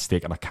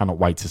fantastic, and I cannot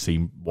wait to see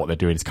what they're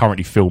doing. It's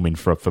currently filming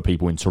for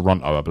people in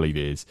Toronto, I believe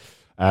it is.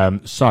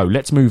 So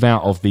let's move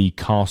out of the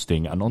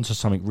casting and onto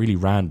something really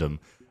random.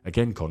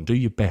 Again, Con, do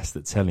your best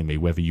at telling me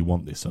whether you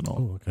want this or not.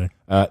 Oh,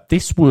 okay.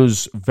 This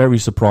was very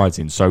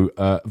surprising. So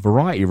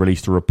Variety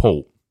released a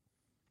report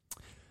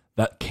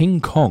that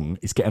King Kong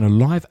is getting a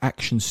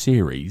live-action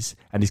series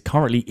and is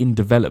currently in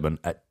development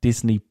at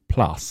Disney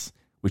Plus,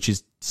 which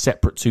is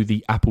separate to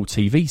the Apple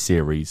TV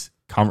series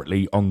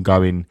currently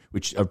ongoing,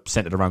 which are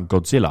centered around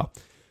Godzilla.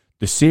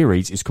 The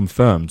series is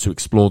confirmed to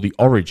explore the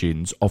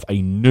origins of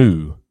a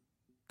new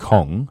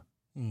Kong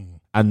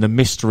and the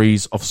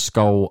mysteries of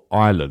Skull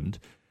Island.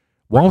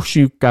 Whilst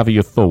you gather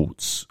your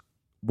thoughts,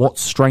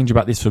 what's strange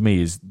about this for me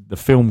is the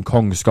film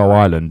Kong Skull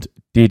Island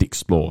did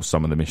explore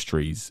some of the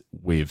mysteries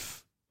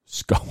with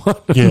Skull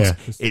Island. Yeah.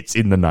 It's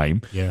in the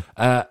name. Yeah.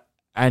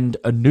 And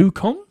a new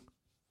Kong?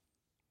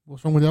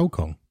 What's wrong with the old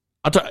Kong?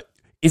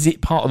 Is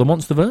it part of the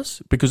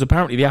Monsterverse? Because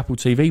apparently the Apple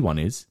TV one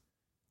is.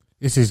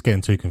 This is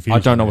getting too confusing. I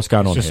don't know what's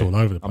going on It's just here. all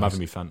over the place. I'm having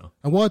me Fanta.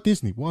 And why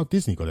Disney? Why have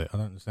Disney got it? I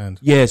don't understand.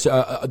 Yes,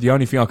 the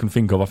only thing I can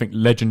think of, I think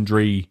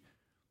Legendary.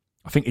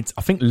 I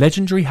think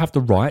Legendary have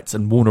the rights,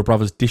 and Warner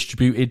Brothers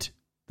distributed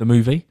the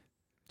movie.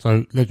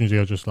 So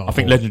Legendary are just like. I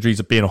think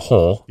Legendary's being a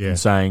whore and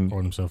saying,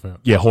 whoring himself out.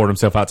 Yeah, whoring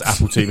himself out to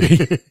Apple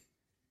TV.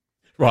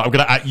 Right, I'm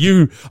going to at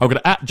you. I'm going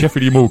to at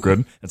Jeffrey D.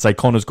 Morgan and say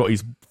Connor's got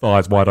his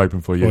thighs wide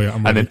open for you,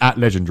 and then at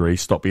Legendary,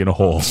 stop being a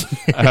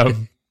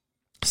whore.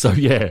 So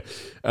yeah,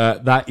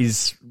 that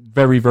is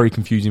very, very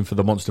confusing for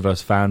the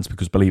Monsterverse fans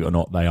because, believe it or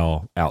not, they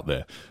are out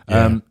there.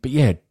 But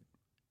yeah,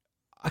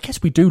 I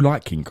guess we do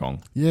like King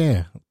Kong.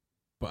 Yeah,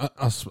 but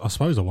I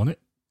suppose I want it.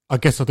 I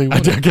guess I do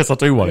want it. I guess I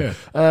do want it.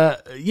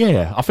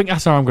 Yeah, I think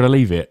that's how I'm going to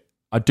leave it.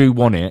 I do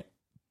want it,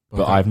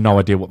 but I have no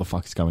idea what the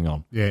fuck is going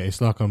on. Yeah,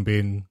 it's like I'm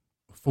being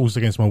forced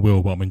against my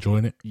will, but I'm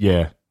enjoying it.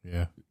 Yeah.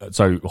 Yeah.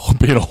 So,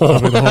 being a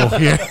whore.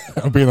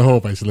 Yeah, I'm being a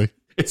whore, basically.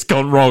 It's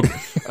gone wrong.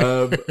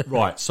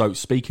 Right, so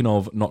speaking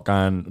of not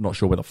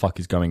sure where the fuck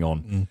is going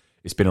on,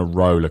 it's been a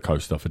roller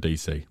coaster for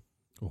DC.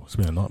 Oh, it's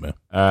been a nightmare.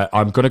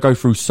 I'm going to go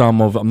through I'm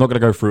not going to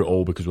go through it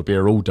all because we'll be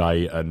here all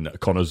day and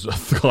Connor's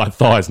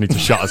thighs need to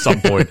shut at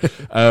some point.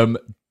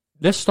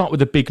 Let's start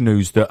with the big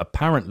news that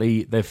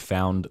apparently they've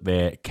found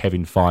their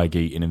Kevin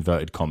Feige in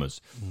inverted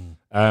commas.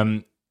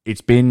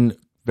 It's been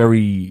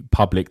very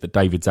public that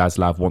David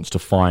Zaslav wants to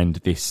find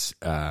this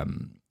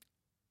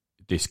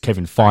this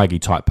Kevin Feige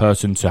type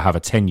person to have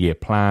a 10-year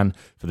plan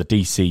for the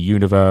DC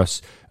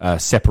universe,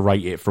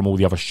 separate it from all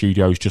the other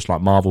studios, just like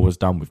Marvel has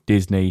done with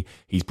Disney.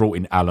 He's brought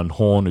in Alan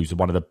Horn, who's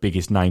one of the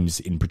biggest names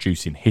in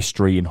producing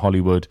history in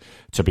Hollywood,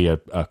 to be a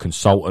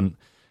consultant.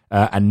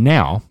 And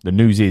now the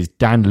news is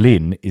Dan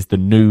Lin is the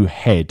new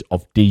head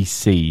of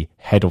DC,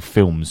 head of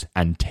films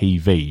and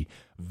TV,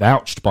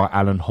 vouched by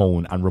Alan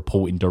Horn and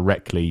reporting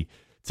directly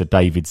to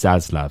David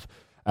Zaslav.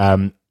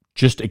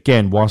 Just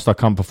again,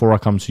 before I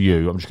come to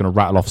you, I'm just going to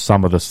rattle off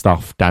some of the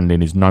stuff Dan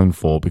Lin is known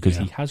for because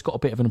he has got a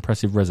bit of an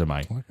impressive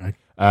resume.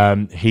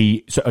 Okay.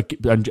 He's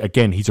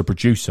a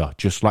producer,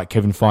 just like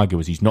Kevin Feige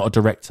was. He's not a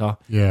director,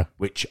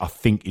 which I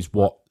think is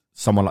what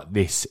someone like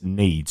this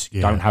needs.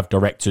 You don't have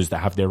directors that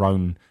have their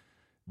own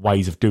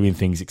ways of doing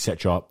things,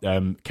 etc.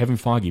 Kevin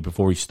Feige,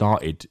 before he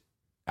started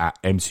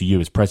at MCU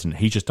as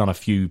president, he's just done a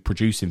few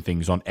producing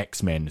things on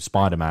X-Men,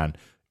 Spider-Man,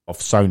 of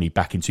Sony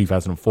back in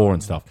 2004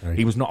 and stuff. Okay.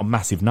 He was not a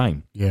massive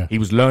name. Yeah. He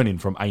was learning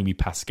from Amy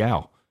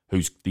Pascal,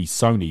 who's the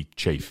Sony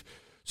chief.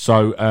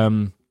 So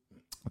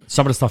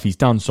some of the stuff he's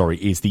done,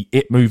 is the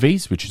It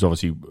movies, which is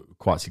obviously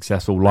quite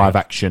successful, live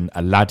action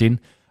Aladdin,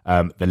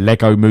 the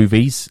Lego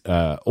movies.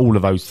 All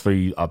of those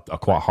three are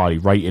quite highly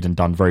rated and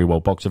done very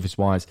well box office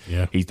wise.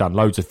 Yeah. He's done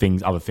loads of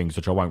other things,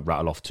 which I won't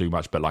rattle off too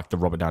much, but like the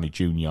Robert Downey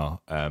Jr.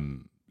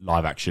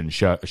 Live action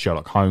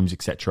Sherlock Holmes,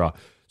 etc.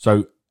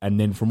 So, and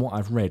then from what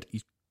I've read,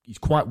 he's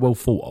quite well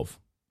thought of.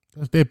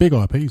 They're big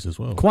IPs as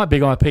well. Quite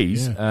big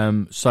IPs.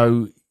 Yeah.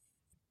 So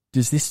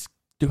does this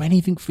do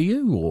anything for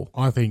you? Or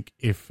I think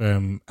if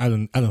Alan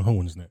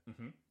Horn, isn't it?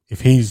 Mm-hmm.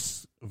 If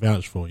he's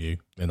vouched for you,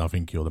 then I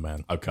think you're the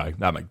man. Okay,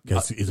 that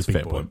makes he's a fair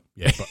big boy. point.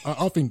 Yeah, but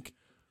I think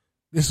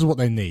this is what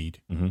they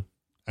need. Mm-hmm.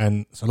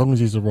 And so long as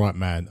he's the right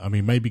man, I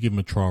mean, maybe give him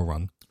a trial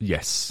run.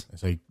 Yes. And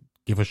say,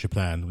 give us your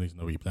plan. We need to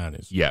know what your plan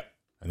is. Yeah.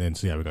 and then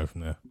see how we go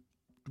from there.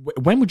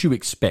 When would you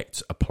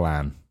expect a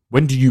plan?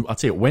 When do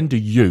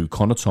you,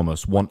 Connor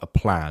Thomas, want a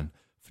plan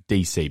for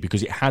DC?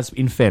 Because it has,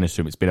 in fairness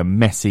to him, it's been a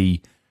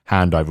messy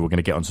handover. We're going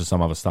to get onto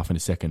some other stuff in a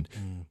second.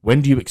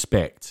 When do you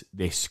expect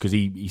this? Because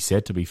he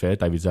said, to be fair,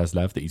 David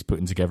Zaslav, that he's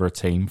putting together a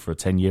team for a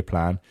 10-year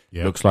plan.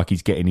 Yep. Looks like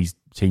he's getting his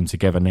team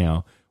together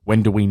now.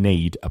 When do we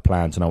need a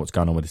plan to know what's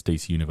going on with this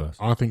DC universe?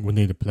 I think we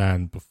need a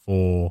plan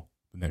before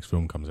the next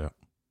film comes out,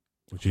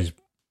 which is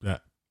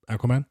that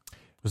Aquaman.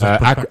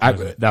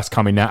 That's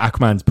coming now.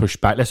 Aquaman's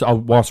pushed back.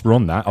 Whilst we're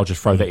on that, I'll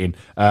just throw that in.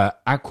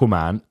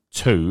 Aquaman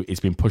 2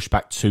 has been pushed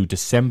back to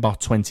December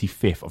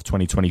 25th of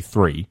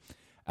 2023.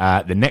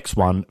 The next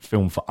one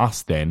filmed for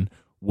us then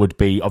would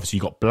be, obviously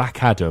you got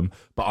Black Adam,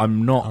 but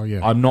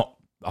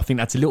I think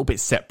that's a little bit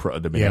separate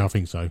at the minute. Yeah, I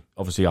think so.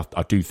 Obviously,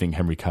 I do think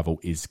Henry Cavill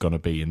is going to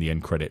be in the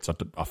end credits.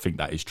 I think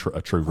that is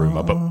a true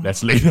rumour, but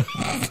let's leave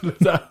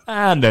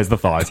and there's the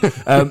thighs.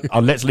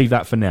 Let's leave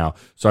that for now.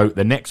 So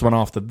the next one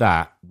after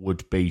that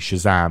would be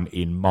Shazam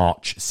in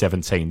March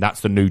 17.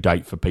 That's the new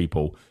date for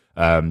people.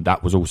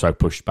 That was also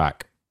pushed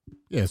back.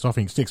 Yeah, so I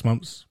think 6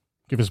 months,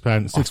 give us a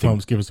plan. 6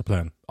 months, give us a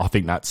plan. I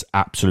think that's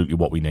absolutely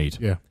what we need.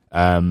 Yeah.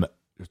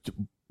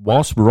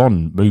 Whilst we're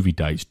on movie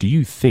dates, do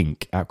you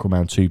think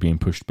Aquaman 2 being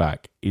pushed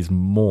back is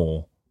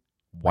more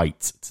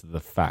weight to the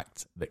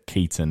fact that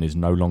Keaton is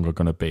no longer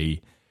going to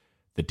be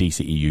the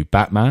DCEU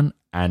Batman,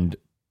 and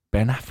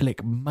Ben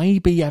Affleck may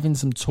be having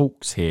some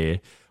talks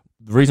here?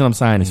 The reason I'm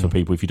saying this for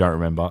people, if you don't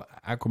remember,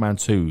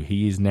 Aquaman 2,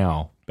 he is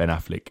now Ben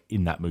Affleck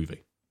in that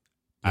movie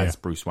as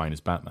Bruce Wayne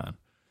as Batman.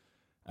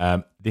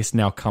 This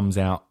now comes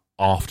out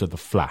after The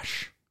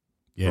Flash.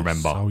 Yes.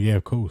 Remember? Oh, yeah,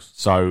 of course.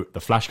 So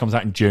The Flash comes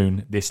out in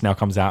June. This now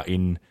comes out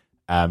in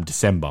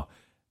December.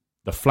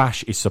 The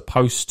Flash was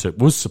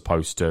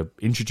supposed to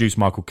introduce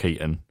Michael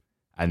Keaton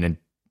and then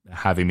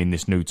have him in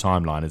this new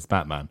timeline as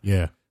Batman.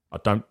 Yeah. I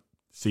don't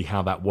see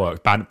how that works.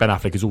 Ben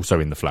Affleck is also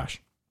in The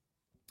Flash.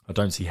 I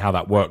don't see how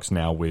that works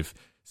now with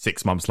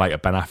 6 months later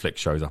Ben Affleck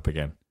shows up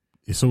again.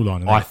 It's all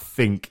on. I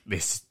think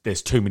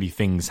there's too many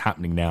things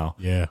happening now.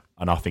 Yeah.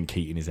 And I think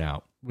Keaton is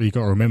out. Well, you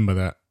got to remember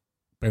that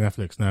Ben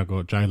Affleck's now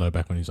got J-Lo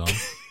back on his arm.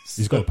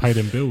 He's got to pay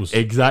them bills.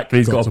 Exactly,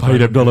 he's got to pay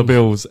them dollar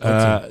bills.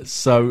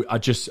 So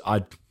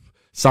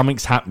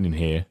something's happening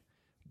here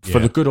for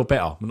the good or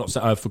better. I'm not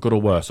saying for good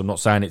or worse. I'm not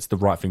saying it's the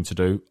right thing to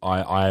do.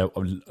 I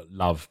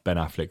love Ben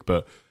Affleck,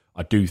 but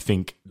I do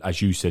think,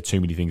 as you said,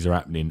 too many things are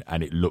happening,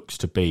 and it looks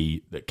to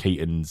be that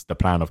the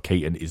plan of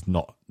Keaton is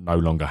no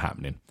longer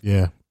happening.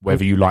 Yeah,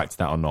 whether you liked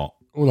that or not.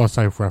 All I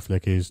say for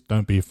Affleck is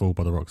don't be fooled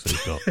by the rocks that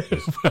he's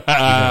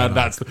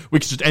got. We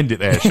can just end it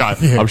there.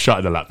 I'm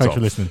shutting the laptop. Thanks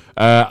for listening.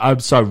 I'm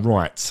so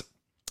right.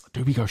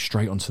 Do we go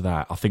straight onto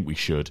that? I think we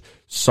should.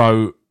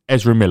 So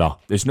Ezra Miller.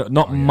 There's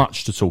not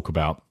much to talk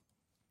about.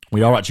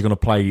 We are actually going to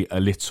play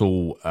a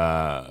little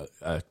a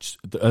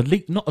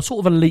leak, not a sort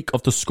of a leak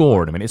of the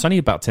score in a minute. It's only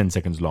about 10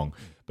 seconds long.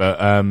 But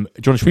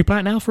should we play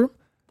it now for him?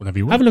 Whenever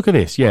you want. Have a look at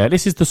this. Yeah,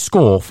 this is the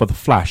score for The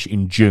Flash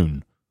in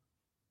June.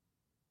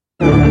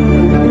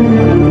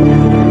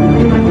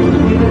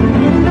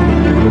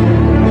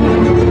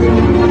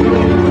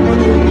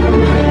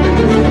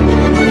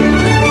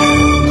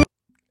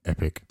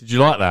 Epic. Did you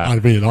like that? I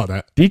really like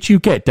that. Did you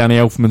get Danny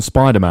Elfman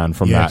Spider-Man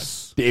from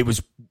that? It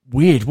was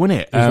weird, wasn't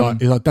it? It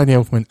was like Danny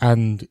Elfman,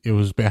 and it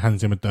was a bit of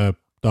Hans Zimmer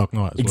Dark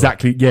Knight as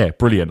exactly, well. Yeah,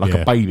 brilliant. Like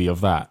a baby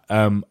of that.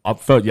 I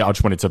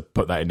just wanted to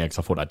put that in there because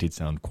I thought that did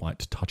sound quite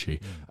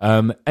touchy.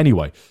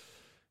 Anyway,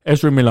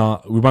 Ezra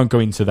Miller, we won't go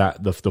into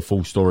that, the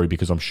full story,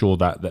 because I'm sure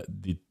that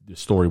the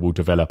story will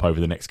develop over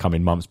the next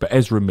coming months. But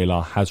Ezra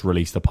Miller has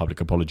released a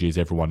public apology, as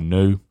everyone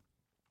knew.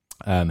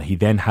 He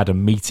then had a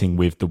meeting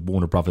with the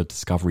Warner Brothers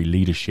Discovery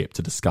leadership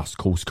to discuss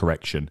course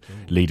correction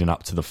leading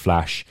up to The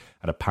Flash,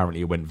 and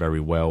apparently it went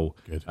very well.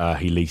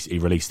 He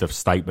released a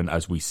statement,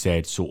 as we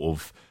said, sort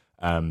of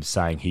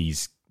saying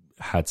he's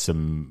had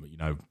some,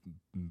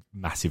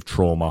 massive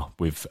trauma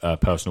with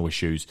personal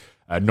issues,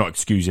 not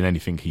excusing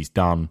anything he's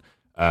done.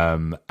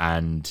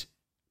 And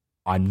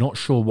I'm not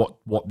sure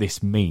what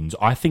this means.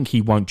 I think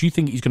he won't. Do you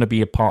think he's going to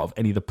be a part of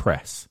any of the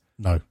press?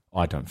 No.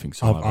 I don't think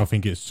so.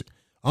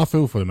 I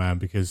feel for the man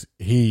because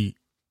he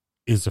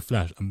is The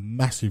Flash, a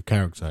massive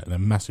character in a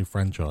massive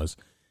franchise.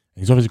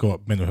 And he's obviously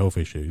got mental health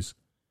issues,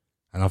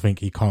 and I think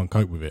he can't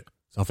cope with it.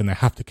 So I think they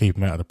have to keep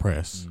him out of the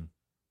press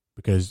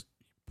because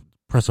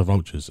press are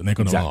vultures, and they're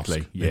going to ask.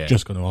 They're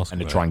just going to ask. And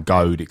they try and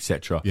goad,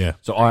 etc. Yeah.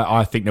 So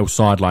I think they'll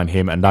sideline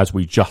him, and as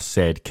we just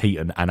said,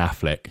 Keaton and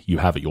Affleck, you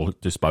have at your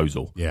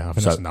disposal. Yeah, I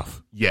think that's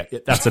enough. Yeah,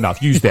 that's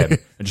enough. Use them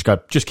and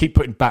just keep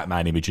putting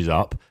Batman images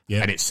up,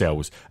 and it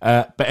sells.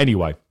 But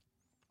anyway.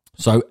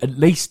 So at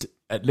least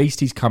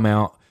he's come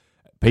out.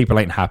 People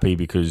ain't happy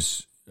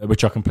because,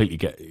 which I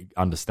completely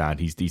understand.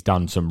 He's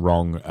done some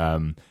wrong,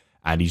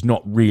 and he's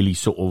not really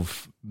sort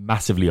of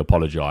massively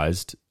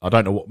apologised. I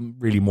don't know what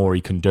really more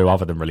he can do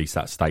other than release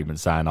that statement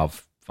saying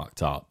I've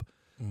fucked up.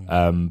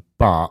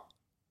 But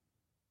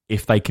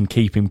if they can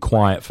keep him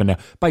quiet for now,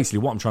 basically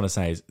what I'm trying to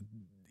say is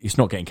it's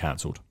not getting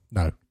cancelled.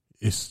 No,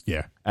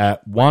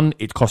 one,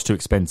 it costs too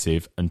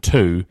expensive, and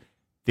two,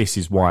 this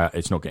is why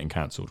it's not getting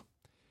cancelled.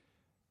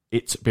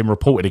 it's been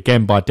reported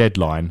again by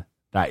Deadline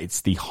that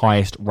it's the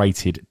highest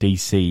rated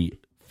DC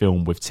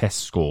film with test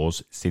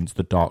scores since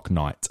the Dark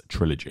Knight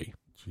trilogy.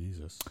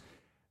 Jesus.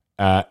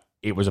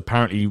 It was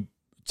apparently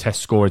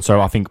test scoring.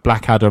 So I think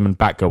Black Adam and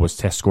Batgirl was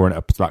test scoring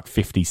at like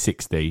 50,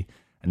 60,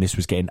 and this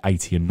was getting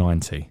 80 and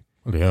 90.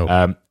 What the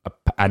hell?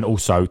 And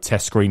also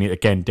test screening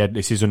again.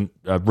 This isn't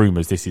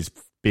rumours. This is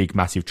big,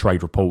 massive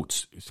trade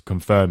reports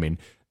confirming.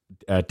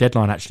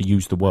 Deadline actually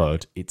used the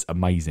word. It's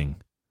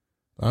amazing.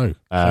 Oh,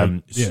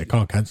 it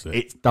can't cancel it.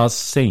 It does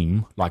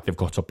seem like they've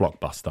got a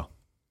blockbuster.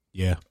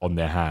 Yeah, on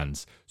their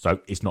hands, so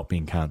it's not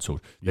being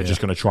cancelled. They're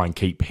just going to try and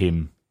keep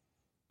him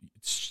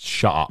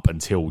shut up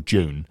until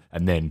June,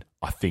 and then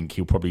I think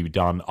he'll probably be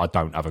done. I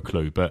don't have a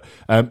clue, but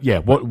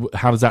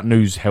how does that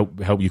news help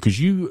you? Because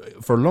you,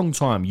 for a long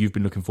time, you've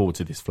been looking forward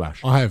to this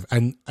Flash. I have,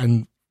 and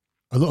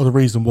a lot of the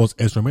reason was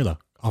Ezra Miller.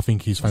 I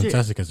think he's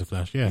fantastic as a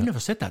Flash. Yeah, you never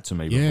said that to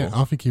me. Yeah,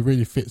 before. I think he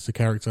really fits the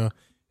character.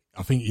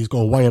 I think he's got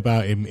a way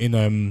about him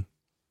in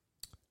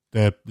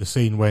the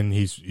scene when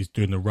he's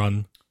doing the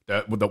run.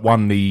 That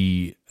won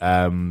the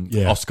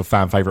Oscar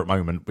fan favourite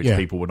moment, which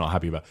people were not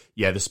happy about.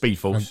 Yeah, the Speed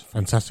Force.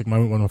 Fantastic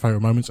moment, one of my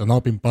favourite moments. And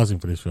I've been buzzing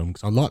for this film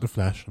because I like The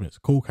Flash. I mean, it's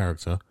a cool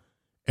character.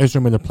 Ezra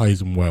Miller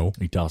plays him well.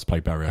 He does play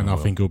Barry Allen and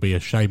I think it'll be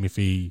a shame if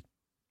he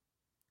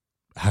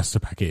has to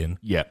pack it in.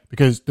 Yeah.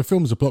 Because the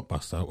film's a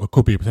blockbuster, or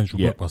could be a potential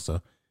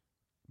blockbuster,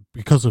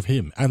 because of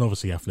him, and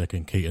obviously Affleck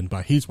and Keaton,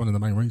 but he's one of the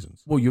main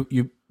reasons. Well,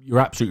 you're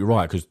absolutely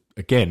right, because,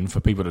 again, for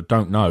people that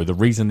don't know, the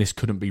reason this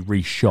couldn't be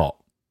reshot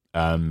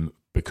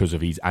because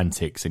of his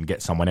antics and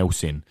get someone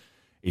else in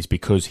is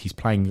because he's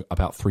playing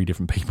about 3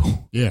 different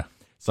people. Yeah.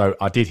 So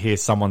I did hear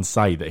someone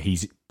say that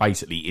he's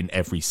basically in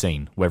every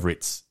scene, whether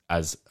it's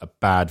as a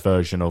bad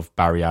version of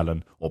Barry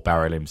Allen or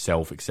Barry Allen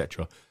himself,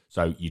 etc.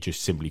 So you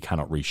just simply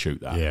cannot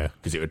reshoot that. Yeah.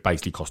 Because it would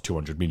basically cost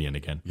 $200 million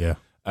again. Yeah.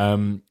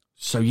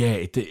 So yeah,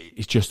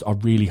 it's just, I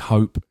really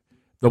hope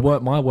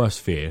my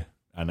worst fear,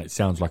 and it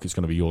sounds like it's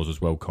going to be yours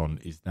as well, Con,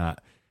 is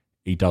that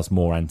he does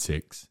more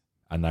antics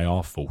and they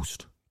are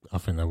forced. I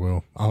think they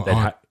will.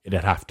 They'd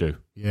have to.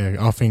 Yeah,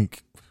 I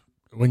think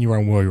when you're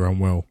unwell, you're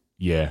unwell.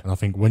 Yeah. And I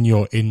think when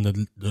you're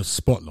in the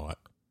spotlight,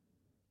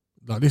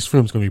 like this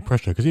film's going to be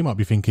pressure, because he might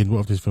be thinking,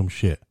 what if this film's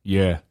shit?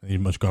 Yeah. And you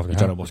must go after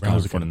don't know what's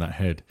going on in that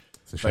head.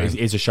 But it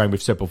is a shame.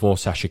 We've said before,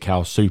 Sasha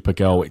Calle,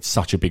 Supergirl, it's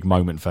such a big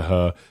moment for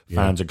her.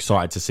 Fans are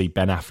excited to see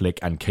Ben Affleck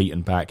and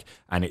Keaton back,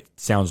 and it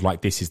sounds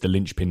like this is the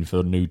linchpin for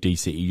the new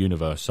DCEU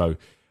universe. So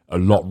a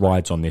lot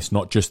rides on this,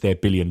 not just their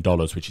 $1 billion,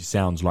 which it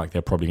sounds like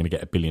they're probably going to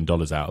get $1 billion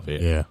out of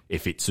it,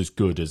 if it's as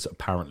good as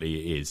apparently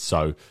it is.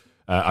 So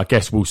I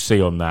guess we'll see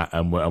on that,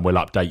 and we'll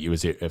update you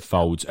as it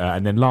folds.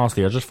 And then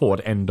lastly, I just thought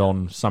I'd end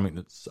on something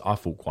that's I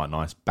thought quite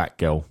nice.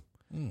 Batgirl.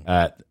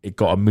 It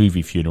got a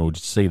movie funeral.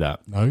 Did you see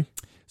that? No.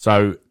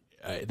 So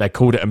they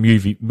called it a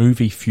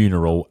movie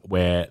funeral,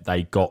 where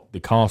they got the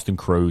cast and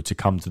crew to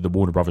come to the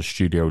Warner Brothers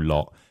studio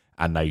lot,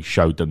 and they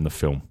showed them the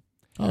film.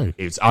 Oh.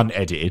 It was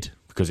unedited,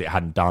 because it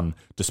hadn't done,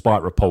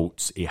 despite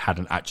reports, it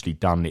hadn't actually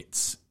done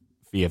its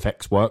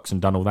VFX works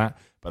and done all that,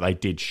 but they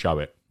did show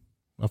it.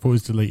 I thought it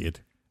was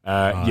deleted.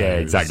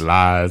 Exactly.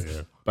 Lies.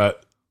 Yeah.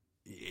 But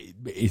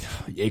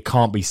it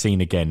can't be seen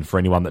again for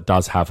anyone that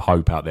does have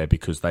hope out there,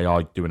 because they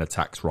are doing a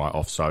tax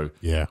write-off, so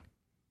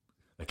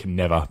they can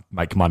never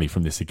make money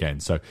from this again.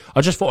 So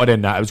I just thought I'd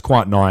end that. It was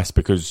quite nice,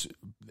 because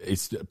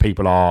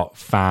people are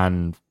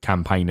fan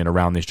campaigning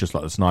around this, just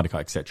like the Snyder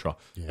Cut, etc.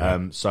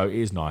 So it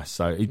is nice.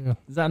 So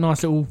is that a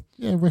nice little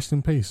rest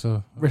in peace?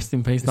 Rest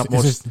in peace.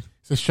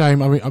 It's a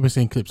shame. I mean, I've been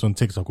seeing clips on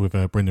TikTok with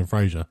Brendan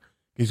Fraser.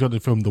 He's got the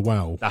film The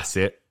Whale. That's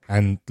it.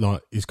 And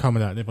like he's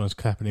coming out and everyone's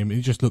clapping him.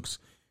 He just looks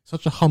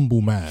such a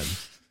humble man.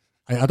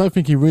 I don't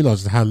think he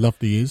realises how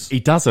loved he is. He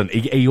doesn't.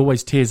 He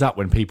always tears up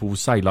when people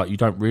say, like, you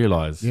don't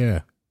realise.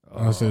 Yeah.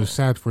 So it was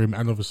sad for him,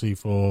 and obviously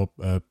for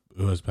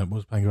who was playing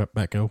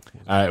Batgirl?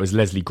 It was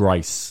Leslie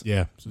Grace.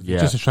 Yeah.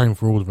 Just a shame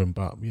for all of them,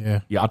 but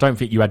yeah. Yeah, I don't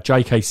think you had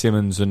J.K.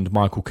 Simmons and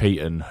Michael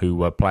Keaton, who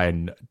were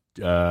playing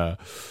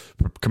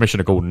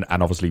Commissioner Gordon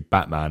and obviously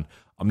Batman.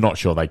 I'm not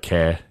sure they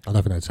care. I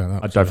don't think they turn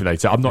up. I don't think they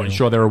turn. I'm not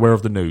sure they're aware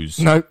of the news.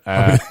 No.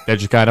 They're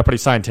just going, I'll probably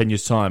say in 10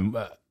 years' time,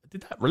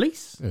 did that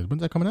release? Yeah,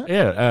 when's that coming out?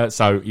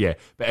 Yeah.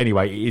 But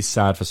anyway, it is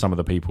sad for some of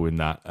the people in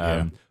that.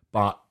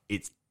 But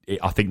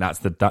I think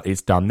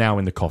it's done now,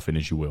 in the coffin,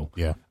 as you will.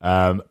 Yeah.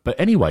 But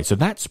anyway, so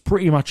that's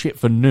pretty much it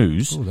for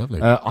news. Oh,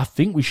 lovely. I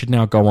think we should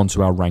now go on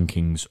to our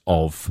rankings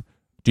of.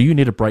 Do you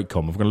need a break,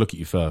 Com? I'm going to look at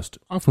you first.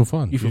 I feel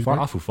fine. You feel fine?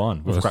 I feel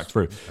fine. We've cracked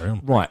through.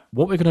 On. Right.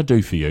 What we're going to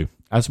do for you,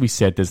 as we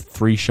said, there's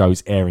 3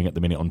 shows airing at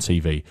the minute on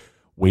TV.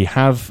 We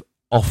have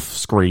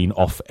off-screen,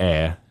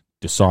 off-air,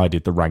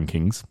 decided the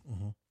rankings.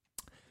 Mm-hmm.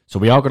 So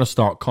we are going to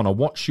start. Connor,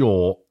 what's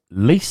your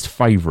least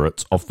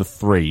favourite of the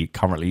 3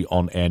 currently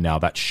on air now?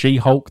 That's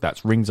She-Hulk,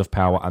 that's Rings of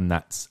Power, and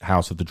that's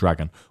House of the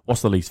Dragon.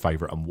 What's the least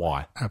favourite and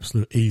why?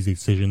 Absolute easy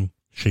decision,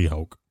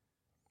 She-Hulk.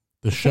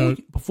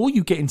 Before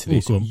you get into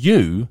this,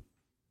 you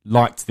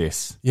liked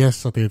this.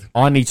 Yes, I did.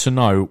 I need to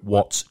know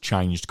what's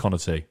changed, Connor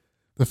T.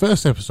 The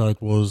first episode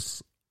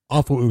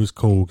I thought it was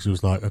cool, because it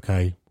was like,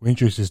 okay, we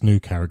introduced this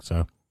new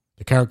character.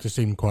 The character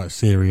seemed quite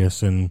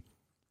serious and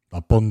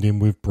like bonding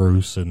with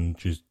Bruce and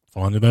just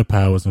finding her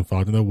powers and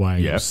finding her way,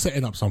 Yeah.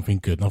 setting up something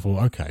good. And I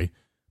thought, okay,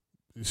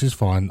 this is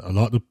fine. I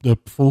like the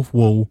fourth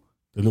wall,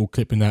 the little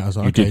clip in that. I was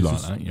like, You okay, did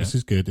like that, yeah. this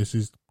is good. This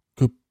is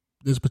good.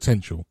 There's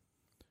potential.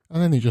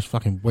 And then it just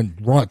fucking went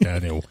right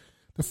downhill.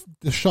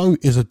 The show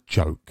is a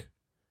joke.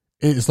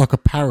 It's like a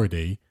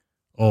parody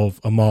of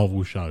a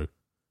Marvel show.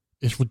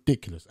 It's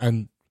ridiculous.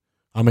 And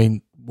I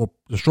mean,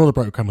 the straw that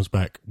broke the camel's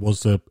back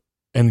was the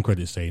end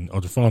credit scene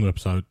of the final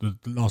episode, the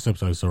last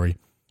episode, sorry.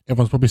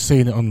 Everyone's probably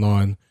seen it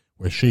online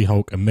where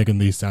She-Hulk and Megan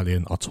Thee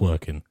Stallion are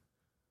twerking.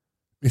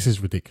 This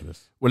is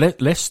ridiculous. Well,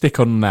 let's stick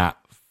on that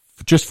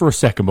just for a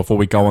second before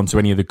we go on to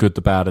any of the good,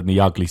 the bad, and the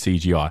ugly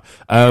CGI.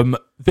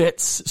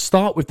 Let's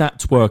start with that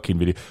twerking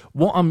video.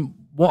 What I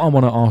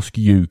want to ask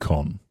you,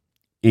 Con,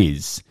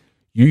 is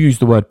you use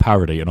the word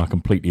parody, and I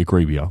completely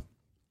agree with you.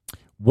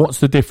 What's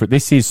the difference?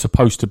 This is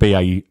supposed to be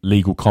a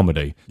legal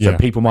comedy. So Yeah.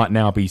 people might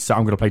now be, so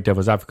I'm going to play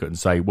devil's advocate and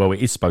say, well, it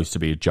is supposed to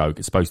be a joke.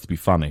 It's supposed to be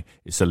funny.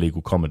 It's a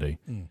legal comedy.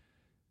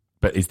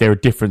 But is there a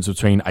difference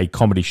between a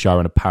comedy show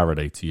and a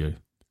parody to you?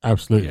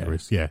 Absolutely, Yeah. there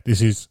is. Yeah,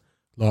 this is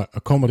like a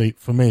comedy.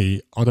 For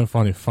me, I don't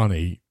find it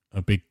funny,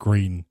 a big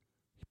green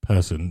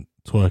person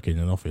twerking in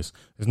an office.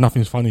 There's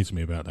nothing funny to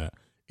me about that.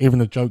 Even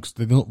the jokes,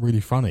 they're not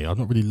really funny. I'm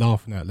not really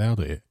laughing out loud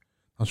at it.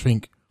 I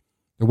think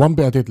the one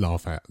bit I did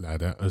laugh out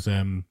loud at was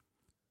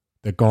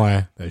the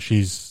guy that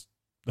she's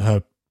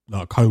her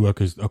like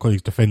co-workers or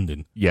colleagues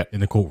defending in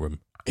the courtroom.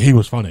 He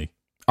was funny.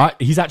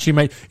 He's actually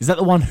made. Is that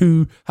the one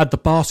who had the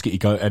basket?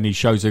 He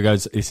shows her,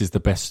 goes, "This is the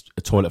best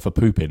toilet for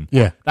pooping."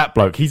 Yeah, that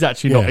bloke. He's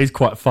actually not. He's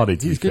quite funny.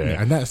 To he's be good, fair.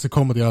 and that's the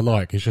comedy I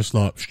like. It's just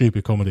like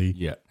stupid comedy.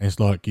 Yeah, and it's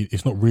like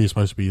it's not really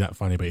supposed to be that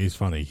funny, but it is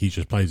funny. He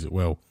just plays it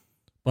well.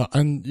 But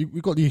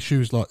we've got the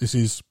issues like this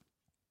is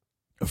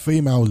a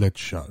female-led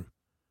show,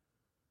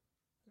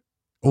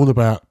 all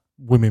about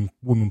women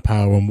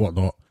power and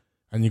whatnot,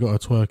 and you got her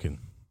twerking.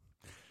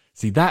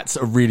 See, that's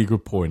a really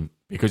good point.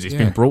 Because it's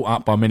been brought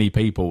up by many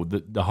people.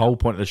 The whole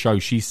point of the show,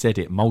 she said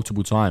it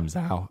multiple times.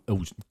 How?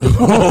 Whoa.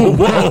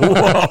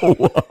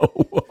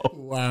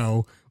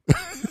 Wow.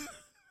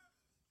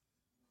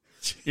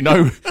 You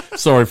know,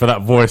 sorry for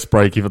that voice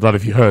break. I don't know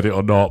if you heard it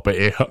or not, but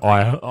it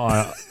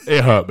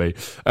hurt me.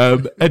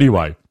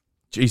 Anyway,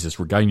 Jesus,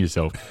 regain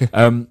yourself.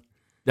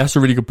 That's a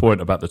really good point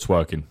about the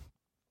twerking.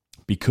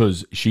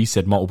 Because she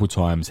said multiple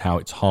times how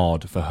it's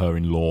hard for her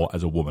in law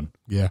as a woman.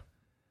 Yeah.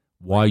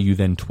 Why are you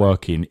then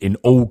twerking in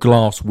all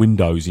glass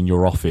windows in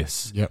your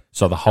office? Yep.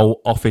 So the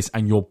whole office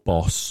and your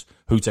boss,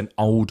 who's an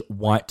old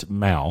white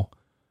male,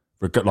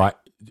 like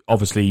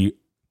obviously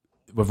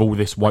with all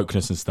this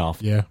wokeness and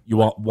stuff. Yeah.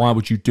 Why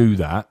would you do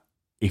that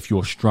if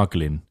you're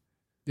struggling?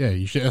 Yeah,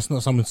 you should. That's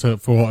not something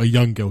for a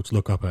young girl to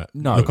look up at.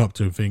 No. Look up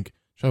to and think,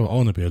 "Show, I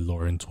want to be a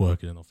lawyer and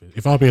twerk in an office.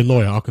 If I be a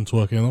lawyer, I can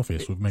twerk in an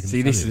office with Megan."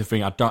 See, this is the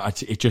thing.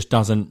 It just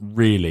doesn't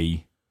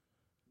really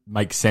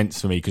make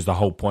sense for me because the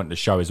whole point of the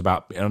show is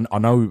about. And I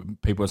know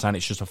people are saying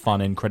it's just a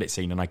fun end credit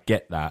scene, and I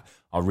get that.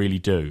 I really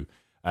do.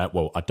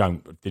 Well, I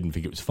didn't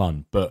think it was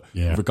fun, but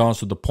with regards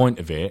to the point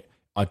of it,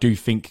 I do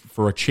think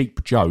for a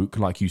cheap joke,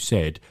 like you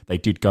said, they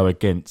did go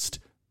against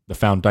the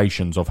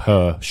foundations of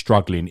her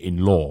struggling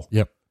in law.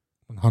 Yep,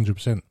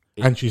 100%.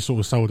 And she sort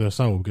of sold her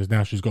soul because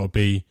now she's got to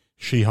be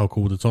She-Hulk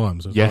all the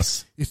time. So it's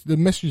Yes. like, the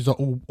messages are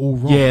all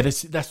wrong. Yeah,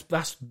 that's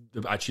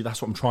actually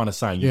that's what I'm trying to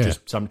say.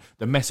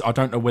 I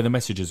don't know where the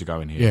messages are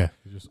going here.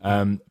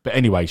 Yeah. But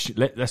anyway,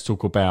 let's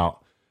talk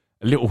about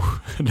a little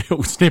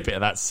snippet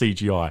of that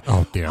CGI.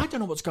 Oh dear. I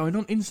don't know what's going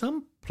on in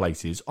some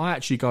places. I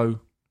actually go,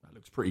 that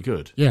looks pretty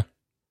good. Yeah.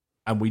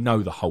 And we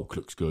know the Hulk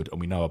looks good,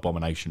 and we know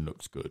Abomination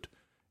looks good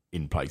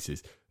in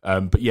places.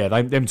 But yeah,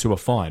 them two are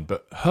fine.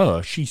 But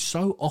she's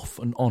so off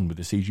and on with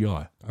the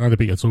CGI. I know the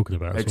bit you're talking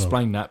about.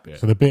 Explain that bit.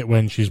 So the bit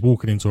when she's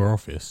walking into her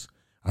office,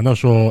 I'm not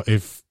sure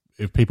if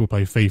people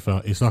play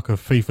FIFA. It's like a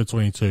FIFA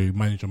 22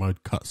 manager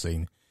mode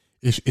cutscene.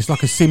 It's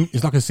like a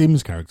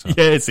Sims character.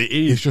 Yes, it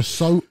is. It's just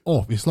so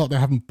off. It's like they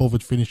haven't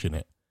bothered finishing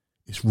it.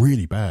 It's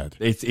really bad.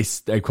 They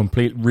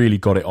really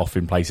got it off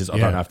in places. I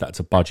don't know if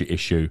that's a budget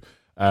issue.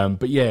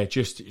 But yeah,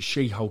 just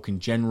She-Hulk in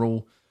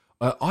general.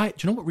 Do you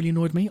know what really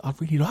annoyed me? I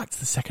really liked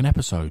the second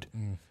episode.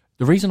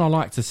 The reason I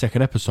liked the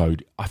second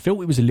episode, I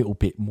felt it was a little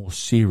bit more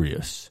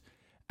serious,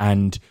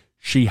 and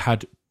she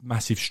had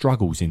massive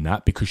struggles in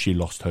that because she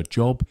lost her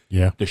job.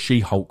 Yeah. The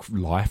She-Hulk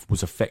life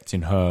was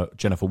affecting her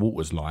Jennifer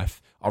Walters'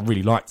 life. I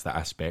really liked that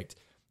aspect.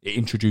 It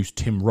introduced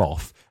Tim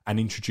Roth and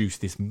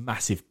introduced this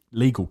massive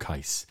legal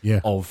case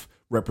of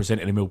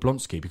Representative Emil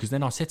Blonsky, because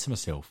then I said to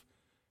myself,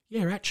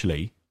 yeah,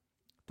 actually,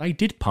 they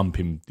did pump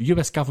him. The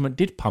US government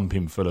did pump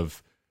him full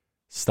of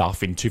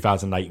stuff in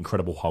 2008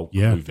 Incredible Hulk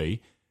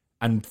movie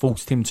and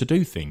forced him to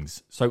do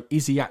things. So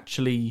is he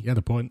actually... He had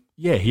a point.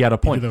 Yeah, he had a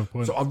point. Have a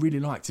point. So I really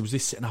liked it. Was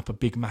this setting up a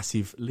big,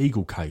 massive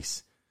legal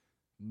case?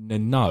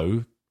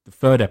 No, the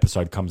third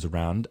episode comes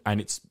around and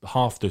it's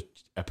half the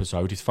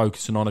episode is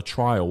focusing on a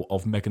trial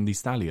of Megan Thee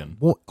Stallion.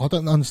 What I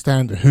don't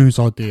understand whose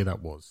idea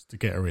that was to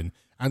get her in.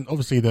 And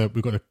obviously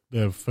we've got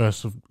the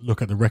first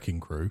look at the Wrecking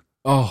Crew.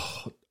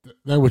 Oh,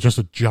 they were just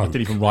a joke. I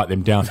didn't even write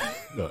them down.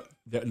 Look,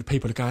 the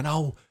people are going,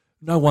 oh,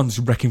 no one's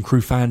Wrecking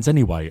Crew fans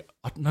anyway.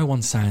 No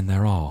one's saying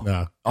there are.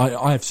 No.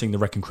 I have seen the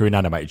Wrecking Crew in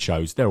animated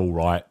shows. They're all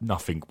right.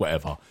 Nothing,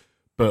 whatever.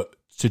 But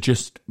to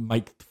just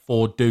make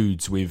 4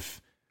 dudes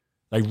with...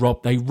 They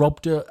robbed a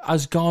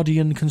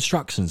Asgardian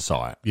construction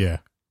site. Yeah.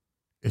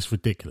 It's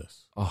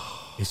ridiculous.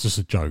 Oh. It's just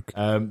a joke.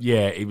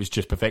 Yeah, it was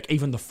just perfect.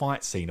 Even the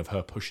fight scene of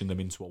her pushing them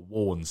into a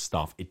wall and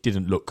stuff, it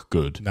didn't look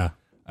good. No.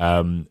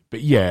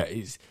 But yeah,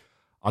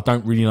 I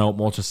don't really know what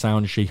more to say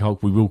on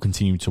She-Hulk. We will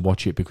continue to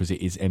watch it because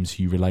it is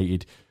MCU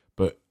related.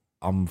 But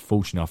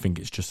unfortunately, I think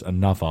it's just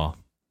another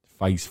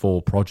Phase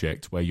 4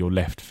 project where you're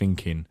left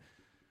thinking,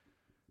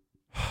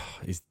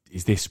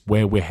 is this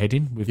where we're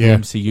heading with the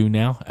MCU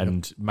now?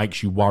 And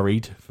makes you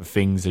worried for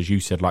things, as you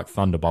said, like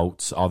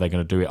Thunderbolts. Are they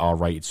going to do it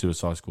R-rated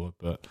Suicide Squad?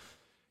 But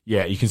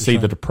yeah, you can see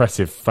the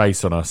depressive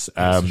face on us,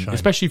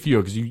 especially for you,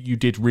 because you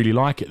did really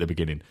like it at the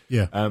beginning.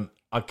 Yeah.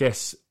 I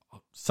guess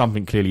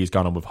something clearly is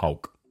going on with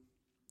Hulk.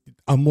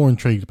 I'm more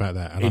intrigued about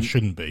that, and I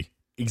shouldn't be.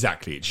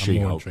 Exactly, it's I'm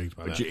more She-Hulk. intrigued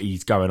about that.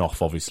 He's going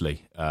off,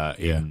 obviously, to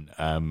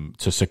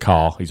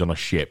Sakaar. He's on a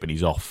ship and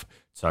he's off.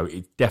 So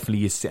it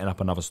definitely is setting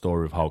up another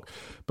story with Hulk.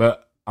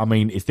 But I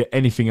mean, is there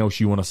anything else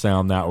you want to say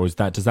on that, or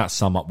does that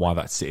sum up why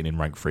that's sitting in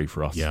rank 3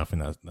 for us? Yeah, I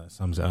think that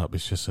sums it up.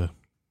 It's just a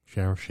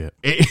shower of shit.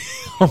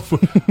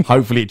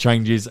 Hopefully it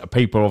changes.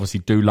 People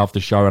obviously do love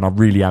the show, and I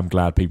really am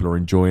glad people are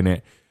enjoying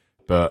it.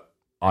 But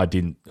I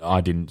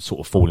didn't sort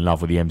of fall in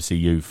love with the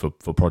MCU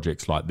for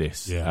projects like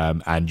this. Yeah.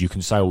 And you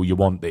can say all you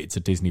want that it's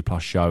a Disney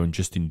Plus show and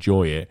just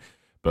enjoy it.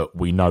 But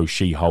we know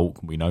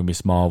She-Hulk, we know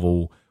Miss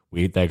Marvel.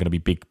 They're going to be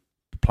big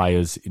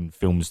players in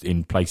films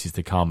in places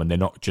to come, and they're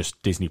not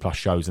just Disney Plus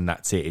shows and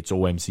that's it. It's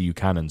all MCU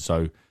canon,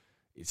 so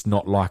it's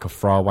not like a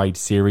throwaway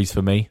series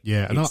for me.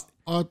 Yeah, and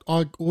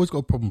I always got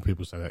a problem with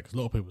people say that, because a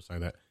lot of people say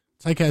that.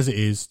 Take it as it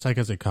is, take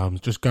it as it comes,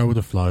 just go with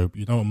the flow.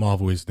 You know what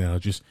Marvel is now,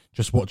 just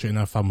watch it and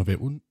have fun with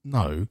it. Well,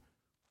 no,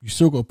 you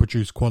still got to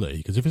produce quality,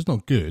 because if it's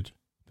not good,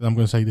 then I'm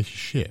going to say this is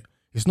shit.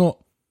 It's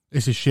not,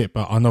 this is shit,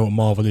 but I know what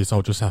Marvel is,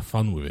 I'll just have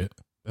fun with it.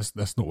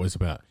 That's not what it's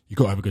about. You've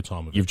got to have a good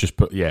time with it. You've just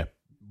put,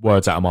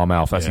 words out of my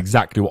mouth. That's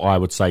exactly what I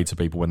would say to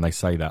people when they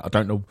say that. I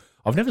don't know.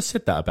 I've never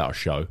said that about a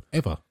show.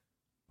 Ever.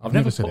 I've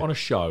never put on a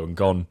show and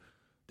gone,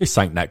 this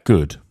ain't that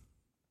good.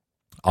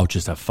 I'll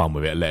just have fun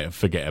with it and let it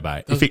forget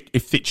about it.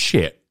 If it's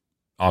shit,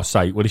 I'll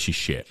say, well, this is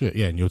shit.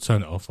 Yeah, and you'll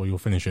turn it off or you'll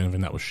finish it and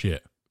think that was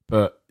shit.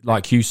 But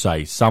like you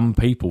say, some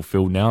people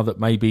feel now that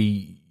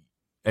maybe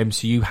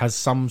MCU has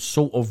some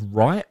sort of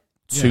right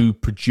to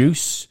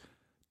produce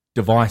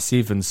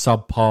divisive and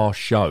subpar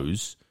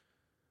shows.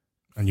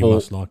 And you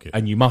must like it.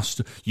 And you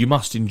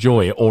must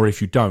enjoy it, or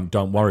if you don't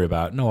worry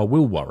about it. No, I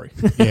will worry.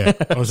 Yeah.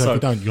 Also, if you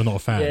don't, you're not a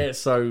fan. Yeah,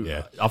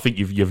 so I think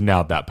you've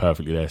nailed that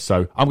perfectly there.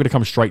 So I'm going to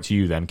come straight to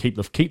you then. Keep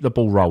the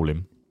ball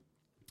rolling.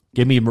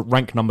 Give me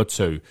rank number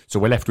 2. So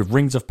we're left with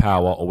Rings of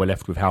Power, or we're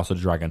left with House of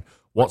the Dragon.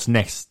 What's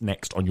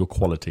next on your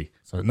quality?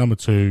 So number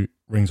 2,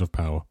 Rings of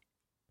Power.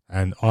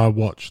 And I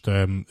watched,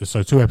 2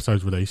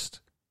 episodes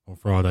released on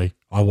Friday.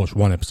 I watched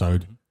 1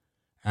 episode.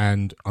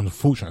 And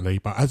unfortunately,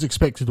 but as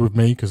expected with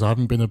me, because I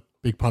haven't been a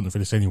big punter for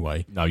this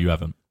anyway. No, you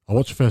haven't. I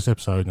watched the first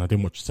episode and I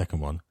didn't watch the second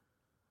one.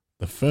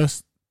 The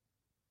first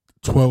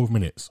 12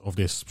 minutes of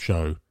this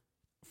show,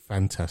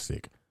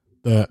 fantastic.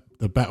 The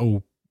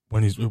battle,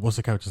 what's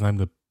the character's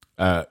name?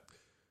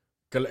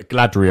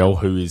 Galadriel,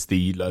 who is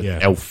the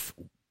elf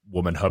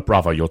woman, her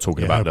brother you're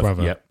talking about. Her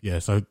brother. Yeah,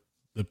 so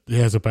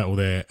there's a battle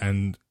there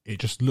and it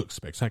just looks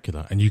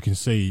spectacular. And you can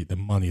see the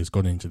money has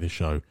gone into this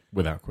show.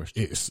 Without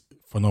question. It's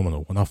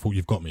phenomenal. And I thought,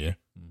 you've got me here.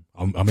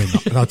 I mean,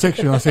 and I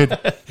texted you and I said,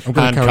 I'm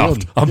going to carry on.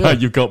 I know,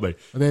 you've got me.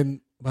 And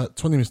then about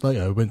 20 minutes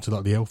later, I went to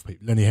like the elf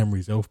people, Lenny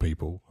Henry's elf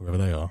people, whoever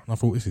they are. And I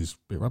thought, this is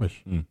a bit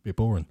rubbish, a bit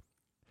boring.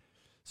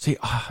 See,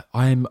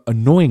 I'm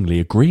annoyingly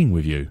agreeing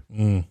with you.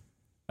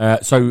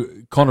 So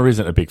Connor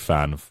isn't a big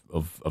fan of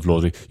Lord of the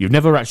Rings. You've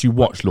never actually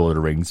watched Lord of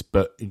the Rings,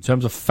 but in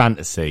terms of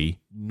fantasy,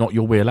 not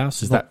your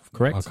wheelhouse. Is that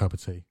correct? My cup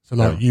of tea.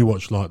 So you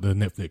watch like that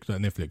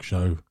Netflix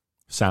show,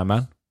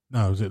 Sandman?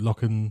 No, is it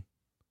Lock and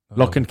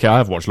Key? I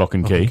have watched Lock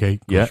and Key.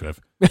 Yeah. Is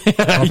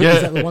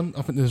that the one?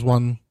 I think there's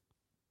one.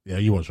 Yeah,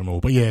 you watch them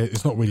all, but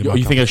it's not really.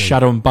 You think of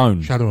Shadow and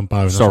Bone? Shadow and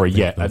Bone. Sorry,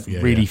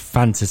 really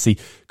fantasy,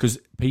 because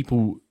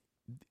people,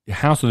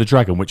 House of the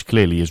Dragon, which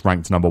clearly is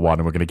ranked number 1,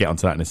 and we're going to get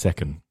onto that in a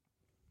second.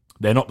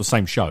 They're not the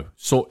same show.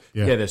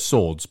 There's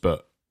swords,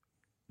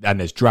 and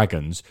there's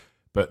dragons,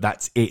 but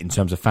that's it in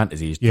terms of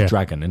fantasy. Is the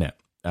dragon, isn't it?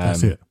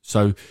 That's it.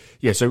 So do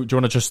you want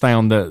to just stay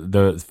on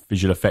the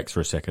visual effects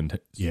for a second?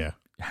 Yeah.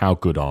 How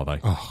good are they?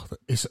 Oh,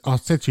 I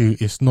said to you,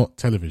 it's not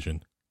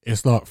television.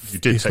 It's like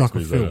it's like a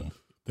film.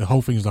 The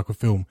whole thing is like a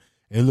film.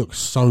 It looks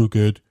so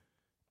good.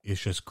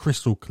 It's just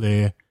crystal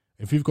clear.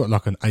 If you've got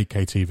like an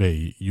 8K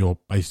TV, you're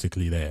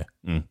basically there.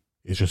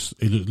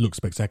 It looks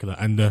spectacular,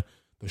 and the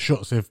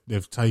shots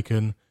they've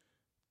taken,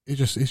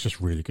 it's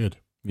just really good.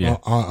 Yeah,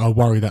 I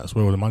worry that's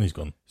where all the money's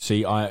gone.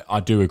 See,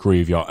 I do agree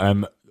with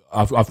you.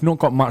 I've not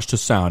got much to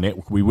say on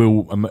it. We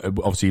will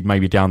obviously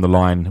maybe down the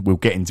line we are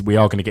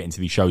going to get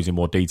into these shows in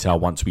more detail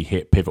once we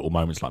hit pivotal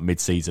moments like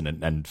mid-season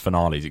and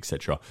finales,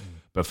 etc.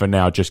 But for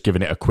now, just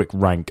giving it a quick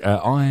rank,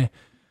 I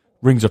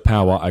Rings of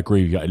Power, I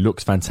agree with you. It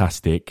looks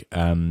fantastic.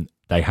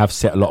 They have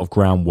set a lot of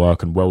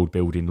groundwork and world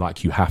building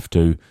like you have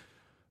to,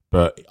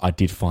 but I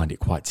did find it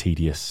quite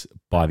tedious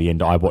by the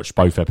end. I watched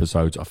both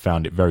episodes. I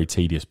found it very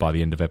tedious by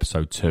the end of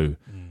episode 2.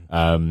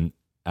 Not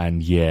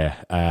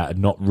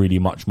really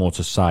much more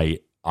to say.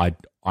 I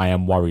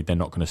am worried they're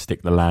not going to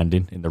stick the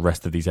landing in the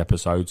rest of these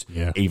episodes,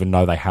 even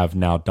though they have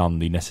now done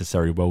the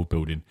necessary world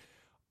building.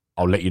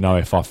 I'll let you know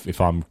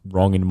if I'm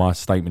wrong in my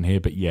statement here,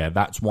 but yeah,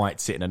 that's why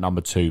it's sitting at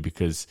number 2,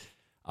 because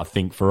I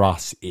think for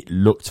us it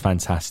looked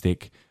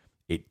fantastic.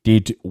 It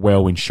did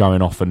well in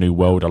showing off a new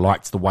world. I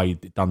liked the way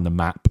it done the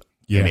map.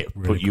 Yeah, and it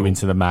really put you cool.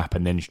 into the map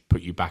and then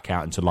put you back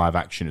out into live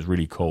action. It's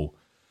really cool.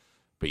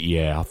 But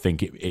yeah, I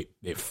think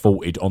it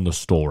faulted on the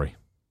story.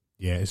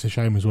 Yeah, it's a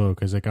shame as well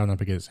because they're going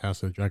up against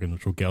House of the Dragon,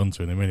 which we'll get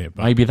onto in a minute.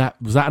 But Maybe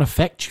was that an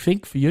effect, you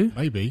think, for you?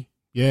 maybe,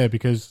 yeah,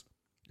 because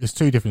it's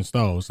 2 different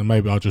styles, and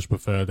maybe I just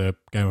prefer the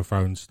Game of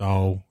Thrones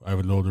style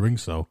over the Lord of the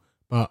Rings style.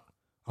 But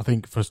I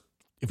think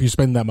if you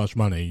spend that much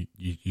money,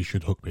 you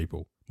should hook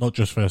people, not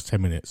just first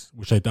 10 minutes,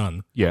 which they've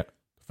done. Yeah.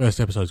 First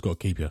episode's got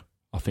to keep you.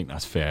 I think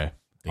that's fair.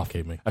 Didn't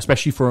keep me.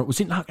 Especially was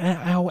it like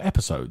hour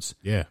episodes?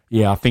 Yeah.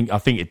 Yeah, I think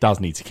it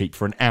does need to keep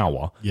for an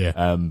hour.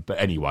 Yeah. But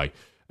anyway,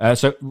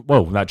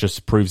 that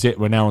just proves it.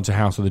 We're now on to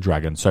House of the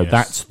Dragon. So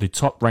that's the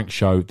top ranked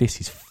show. This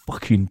is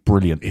fucking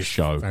brilliant, this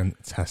show.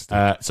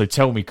 Fantastic. So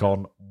tell me,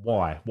 Con,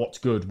 why? What's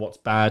good? What's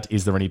bad?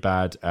 Is there any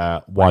bad?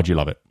 Why do you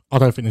love it? I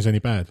don't think there's any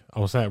bad.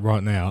 I'll say it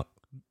right now.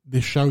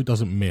 This show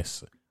doesn't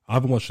miss. I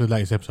haven't watched the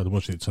latest episode. I'm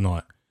watching it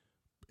tonight.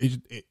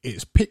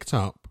 It's picked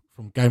up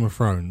from Game of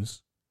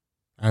Thrones,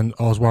 and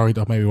I was worried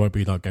that maybe it won't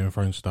be like Game of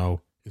Thrones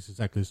style. It's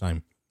exactly the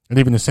same. And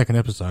even the second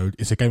episode,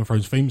 it's a Game of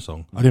Thrones theme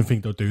song. I didn't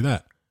think they'll do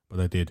that, but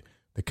they did.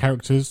 The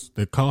characters,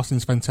 the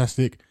casting's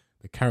fantastic.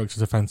 The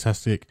characters are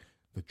fantastic.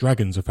 The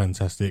dragons are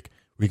fantastic.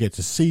 We get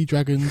to see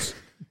dragons.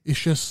 It's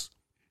just,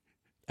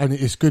 and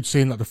it's good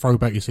seeing like the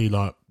throwback. You see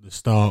like the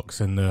Starks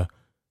and the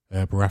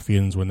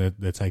Baratheons when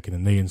they're taking a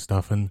knee and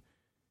stuff, and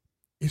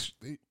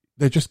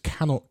they just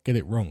cannot get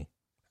it wrong.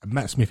 And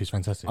Matt Smith is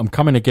fantastic. I'm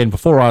coming again,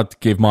 before I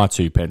give my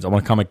 2 pence, I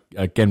want to come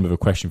again with a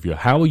question for you.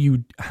 How are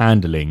you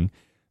handling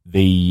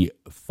the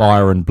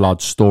Fire and Blood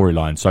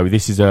storyline? So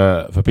this is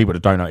for people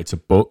that don't know, it's a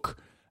book,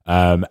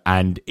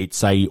 and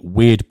it's a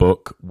weird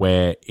book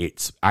where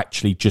it's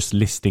actually just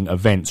listing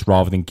events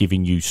rather than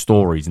giving you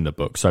stories in the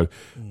book. So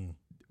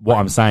what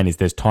I'm saying is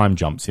there's time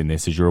jumps in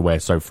this, as you're aware.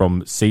 So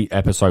from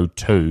episode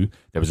 2,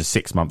 there was a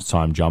 6 months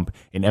time jump.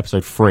 In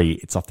episode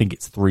 3, I think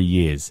it's 3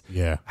 years.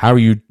 Yeah. How are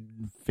you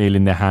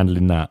feeling they're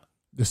handling that?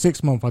 The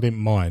 6 month I didn't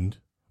mind,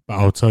 but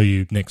I'll tell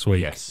you next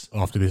week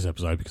after this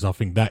episode, because I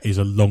think that is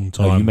a long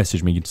time. Oh, you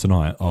message me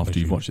tonight after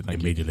you've watched it.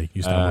 Thank immediately.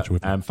 You start watching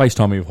with me.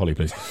 FaceTime me with Holly,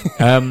 please.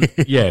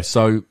 Yeah,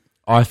 so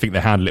I think they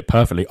handle it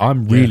perfectly.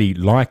 I'm really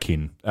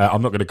liking.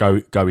 I'm not going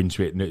to go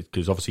into it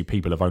because obviously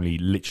people have only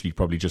literally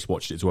probably just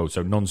watched it as well.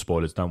 So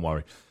non-spoilers, don't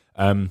worry.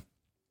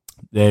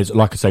 There's,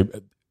 like I say,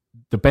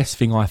 the best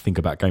thing I think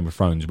about Game of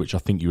Thrones, which I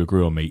think you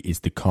agree on me, is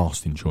the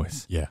casting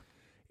choice. Yeah,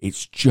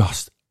 it's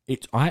just.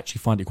 I actually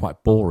find it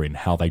quite boring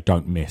how they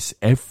don't miss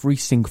every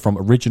single, from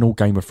original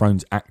Game of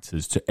Thrones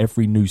actors to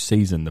every new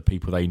season, the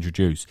people they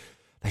introduce,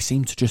 they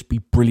seem to just be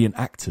brilliant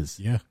actors.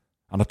 Yeah.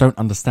 And I don't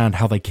understand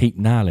how they keep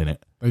nailing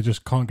it. They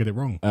just can't get it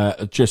wrong.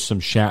 Just some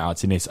shout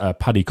outs in this.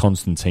 Paddy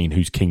Constantine,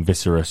 who's King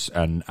Viserys,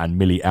 and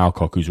Millie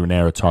Alcock, who's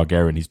Rhaenyra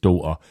Targaryen, his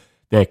daughter.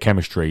 Their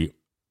chemistry,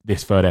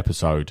 this 3rd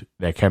episode,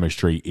 their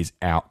chemistry is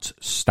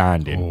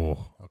outstanding.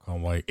 Oh, I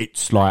can't wait.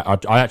 It's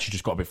like, I actually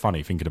just got a bit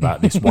funny thinking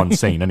about this one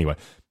scene anyway.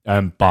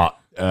 But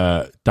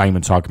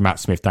Matt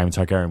Smith, Daemon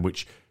Targaryen,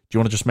 which, do you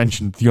want to just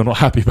mention you're not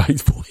happy about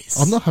his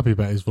voice? I'm not happy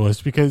about his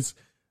voice because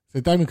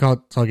Daemon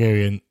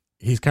Targaryen,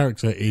 his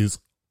character is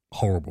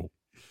horrible.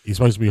 He's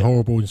supposed to be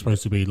horrible. He's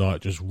supposed to be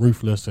like just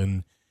ruthless,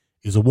 and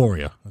he's a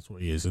warrior. That's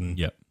what he is. And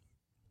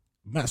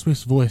Matt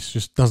Smith's voice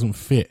just doesn't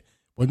fit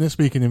when they're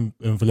speaking in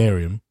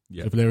Valyrian.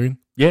 Yeah. Valyrian?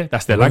 Yeah,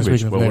 that's their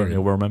language.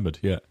 Well remembered.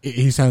 Yeah,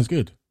 he sounds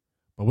good,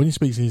 but when he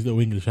speaks in his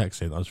little English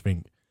accent, I just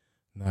think,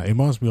 no, it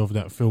reminds me of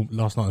that film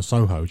Last Night in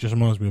Soho. It just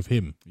reminds me of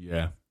him.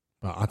 Yeah,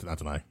 but I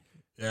don't know.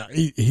 Yeah,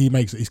 he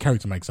makes his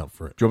character makes up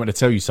for it. Do you want me to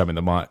tell you something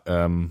that might?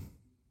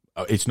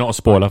 It's not a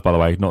spoiler, by the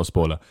way, not a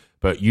spoiler.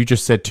 But you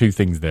just said 2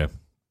 things there.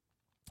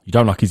 You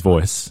don't like his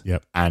voice,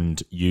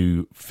 and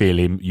you feel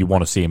him. You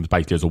want to see him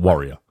basically as a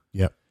warrior.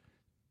 Yep.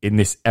 In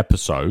this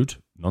episode,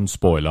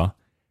 non-spoiler,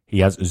 he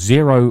has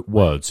 0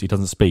 words. He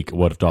doesn't speak a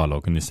word of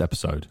dialogue in this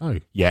episode. Oh.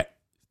 Yet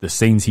the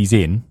scenes he's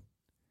in,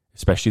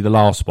 especially the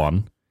last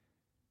one,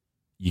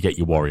 you get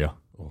your warrior.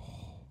 Oh.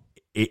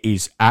 It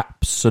is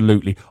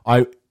absolutely.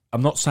 I'm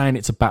not saying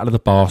it's a Battle of the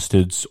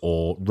Bastards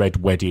or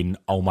Red Wedding,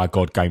 oh my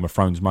God, Game of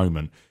Thrones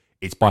moment.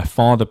 It's by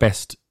far the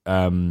best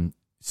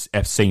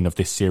scene of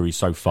this series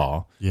so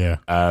far. Yeah.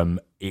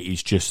 It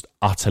is just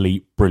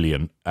utterly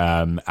brilliant.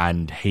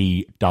 And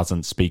he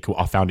doesn't speak.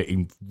 I found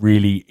it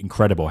really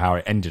incredible how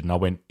it ended. And I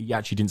went, he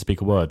actually didn't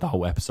speak a word the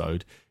whole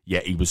episode, yeah,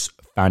 he was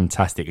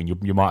fantastic. And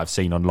you might have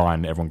seen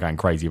online everyone going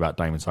crazy about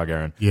Daemon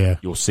Targaryen. Yeah.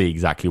 You'll see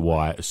exactly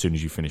why as soon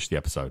as you finish the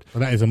episode.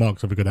 Well, that is a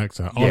mark of a good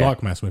actor. I Yeah.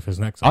 like Matt Smith as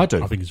an actor. I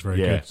do. I think he's very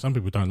Yeah. good. Some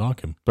people don't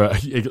like him.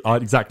 But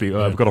exactly,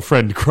 I've got a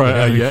friend,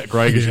 Greg,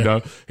 as you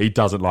know, he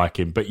doesn't like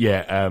him. But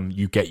yeah,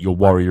 you get your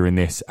warrior in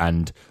this,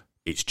 and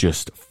it's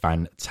just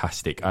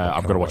fantastic.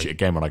 I'm going to watch it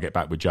again when I get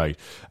back with Jade.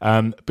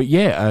 But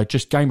yeah,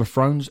 just Game of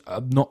Thrones.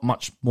 Not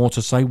much more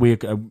to say. We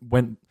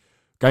went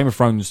Game of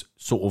Thrones,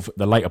 sort of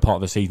the later part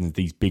of the season,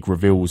 these big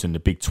reveals and the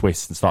big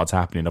twists and starts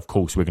happening. Of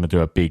course, we're going to do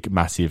a big,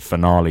 massive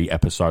finale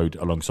episode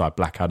alongside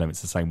Black Adam.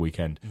 It's the same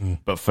weekend.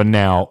 But for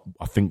now,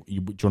 I think do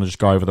you want to just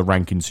go over the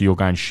rankings? So you're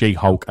going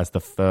She-Hulk as the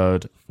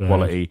third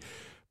quality.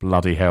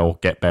 Bloody hell,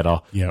 get better.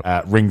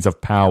 Yep. Rings of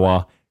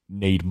Power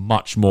need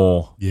much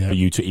more Yeah. for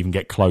you to even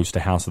get close to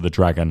House of the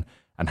Dragon.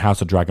 And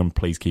House of Dragon,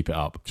 please keep it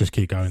up. Just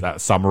keep going.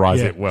 That summarise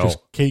Yeah, it well. Just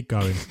keep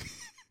going.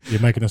 You're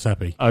making us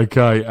happy.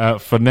 Okay,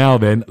 for now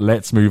then,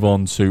 let's move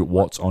on to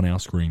what's on our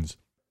screens.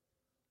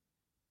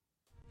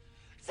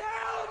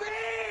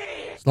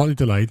 Slightly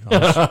delayed.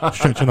 I was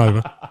stretching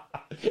over.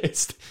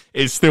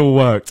 It still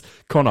worked.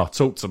 Connor,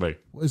 talk to me.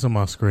 What is on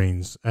my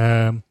screens?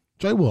 Joe,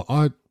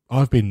 what?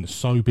 I've been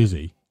so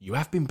busy. You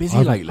have been busy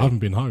I lately. haven't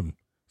been home.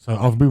 So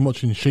I've been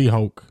watching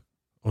She-Hulk,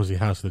 obviously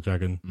House of the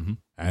Dragon,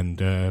 and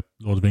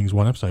Lord of the Rings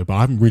one episode, but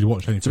I haven't really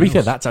watched anything To be else.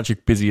 fair, that's actually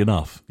busy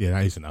enough. Yeah,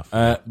 that is enough.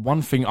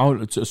 One thing,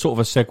 sort of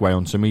a segue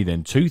onto me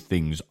then. Two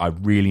things I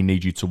really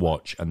need you to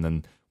watch, and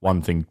then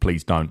one thing,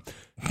 please don't.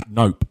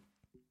 Nope.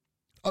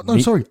 No,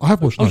 sorry, I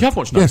have watched Oh, Nope. you have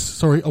watched Nope? Yes,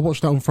 sorry, I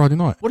watched that on Friday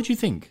night. What did you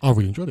think? I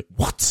really enjoyed it.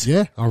 What?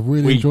 Yeah, I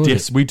really enjoyed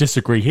it. We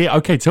disagree here.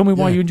 Okay, tell me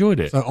why Yeah. you enjoyed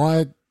it.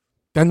 So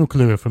Daniel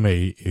Kaluuya for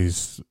me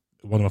is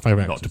one of my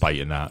favourite Not actors.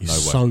 debating that. He's No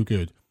way. so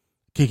good.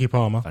 Kiki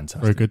Palmer,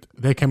 Fantastic. very good.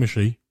 Their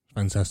chemistry,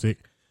 fantastic.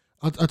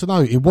 I don't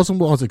know, it wasn't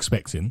what I was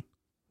expecting,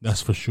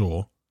 that's for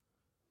sure.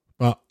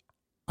 But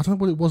I don't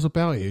know what it was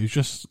about it. It was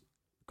just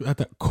it had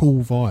that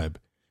cool vibe.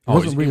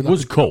 It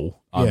was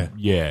cool. Yeah.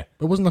 Yeah.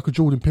 But it wasn't like a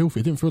Jordan Peele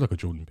film. It didn't feel like a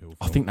Jordan Peele film.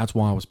 I think that's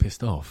why I was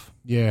pissed off.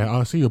 Yeah,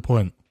 I see your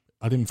point.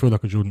 I didn't feel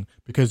like a Jordan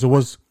because there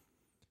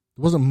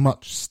wasn't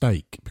much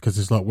stake because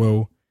it's like,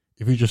 well,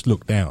 if you just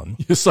look down,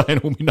 You're saying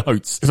all my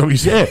notes. is that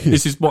what you Yeah, said?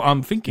 this is what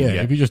I'm thinking. Yeah,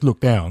 Yeah. if you just look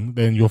down,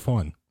 then you're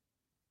fine.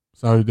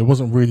 So there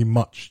wasn't really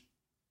much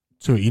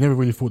to it. You never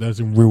really thought that was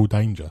in real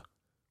danger.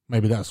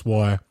 Maybe that's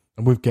why.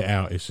 And with Get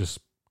Out, it's just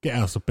Get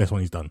Out's the best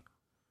one he's done.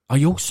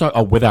 I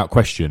also, without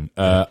question,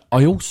 I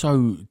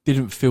also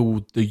didn't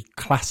feel the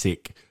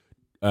classic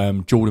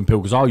Jordan Peele,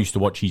 because I used to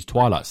watch his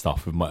Twilight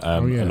stuff with my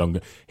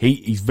along.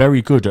 He's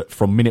very good at,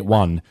 from minute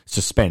one,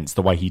 suspense.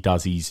 The way he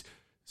does, he's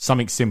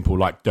something simple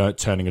like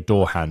turning a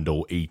door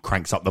handle. He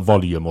cranks up the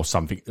volume or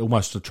something,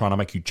 almost trying to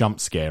make you jump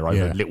scare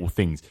over little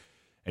things.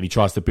 And he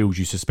tries to build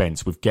you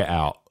suspense. With Get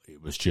Out,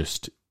 it was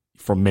just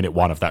from minute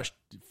one of that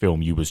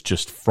film, you was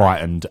just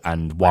frightened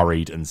and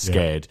worried and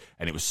scared,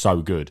 and it was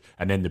so good.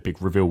 And then the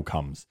big reveal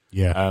comes.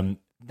 Yeah.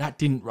 I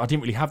didn't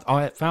really have.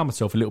 I found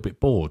myself a little bit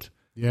bored.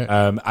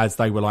 Yeah. As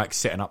they were like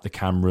setting up the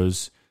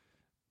cameras,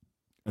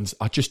 and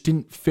I just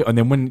didn't feel. And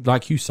then when,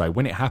 like you say,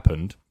 when it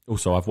happened,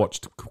 also I've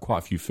watched quite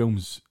a few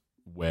films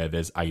where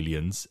there's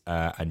aliens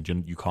and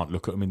you can't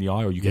look at them in the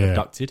eye or you get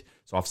abducted.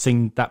 So I've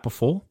seen that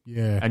before.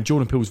 Yeah. And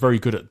Jordan Peele was very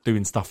good at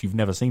doing stuff you've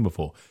never seen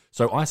before.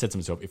 So I said to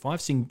myself, if I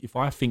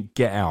think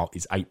Get Out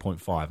is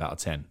 8.5 out of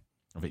 10,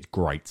 I think it's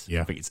great.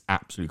 Yeah. I think it's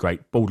absolutely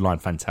great. Borderline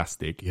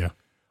fantastic. Yeah.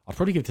 I'd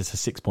probably give this a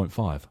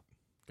 6.5.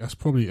 That's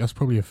probably a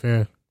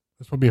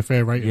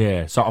fair rating.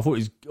 Yeah. So I thought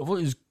it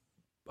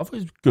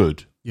was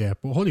good. Yeah,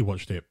 but Holly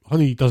watched it.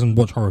 Holly doesn't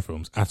watch horror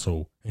films at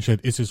all. And she said,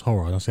 "Is this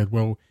horror?" And I said,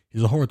 "Well,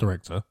 he's a horror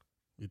director.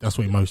 That's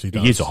what he mostly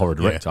does." He is a horror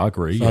director, I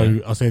agree. So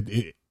yeah. I said,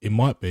 it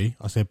might be.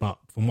 I said, but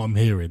from what I'm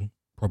hearing,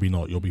 probably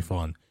not. You'll be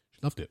fine. She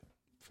loved it.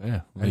 Fair.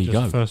 There And you just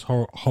go. the first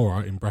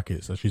horror in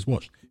brackets that she's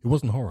watched. It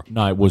wasn't horror.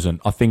 No, it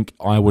wasn't. I think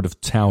I would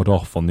have towed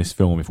off on this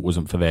film if it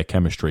wasn't for their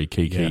chemistry,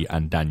 Kiki Yeah.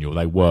 and Daniel.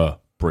 They were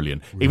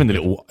brilliant. Even the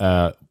little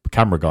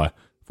camera guy.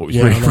 Thought was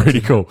Yeah, I really, liked really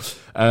him. cool.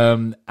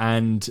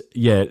 And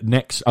yeah,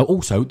 next.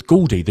 Also,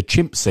 Gouldy, the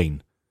chimp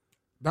scene.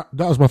 That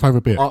was my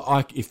favourite bit.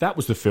 If that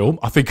was the film,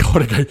 I think I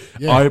would have go.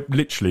 Yeah. I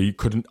literally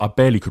couldn't. I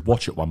barely could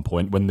watch at one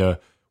point when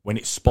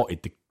it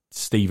spotted the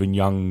Stephen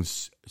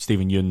Yun's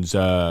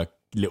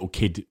little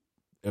kid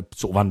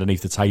sort of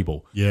underneath the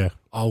table. Yeah.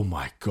 Oh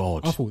my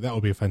god! I thought that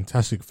would be a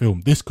fantastic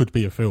film. This could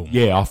be a film.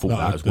 Yeah, I thought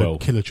that as the well.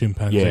 Killer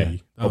chimpanzee. Yeah,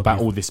 That would about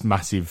be- all this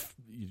massive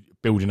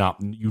building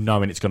up,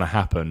 knowing it's going to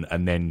happen,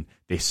 and then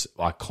this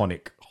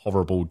iconic,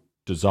 horrible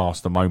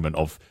disaster moment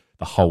of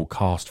the whole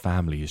cast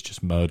family is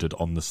just murdered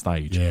on the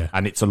stage. Yeah.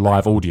 And it's a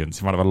live audience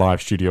in front of a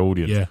live studio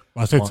audience. Yeah.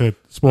 I said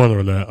spoiler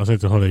alert, I said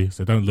to Holly,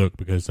 don't look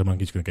because the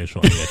monkey's going to get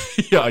shot in the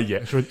head.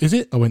 yeah. She went, is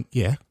it? I went,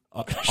 yeah.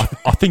 I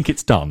think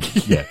it's done.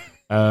 Yeah.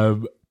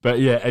 But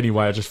yeah,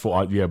 anyway, I just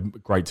thought,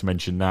 great to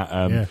mention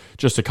that.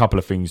 Just a couple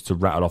of things to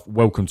rattle off.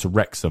 Welcome to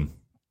Wrexham.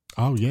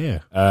 Oh,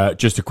 yeah.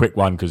 Just a quick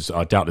one, because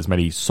I doubt there's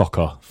many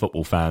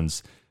football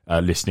fans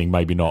listening,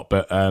 maybe not.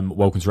 But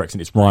Welcome to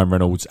Wrexham. It's Ryan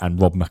Reynolds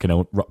and Rob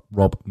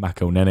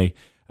McElhenney.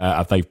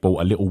 They've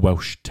bought a little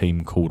Welsh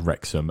team called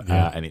Wrexham,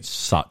 and it's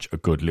such a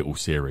good little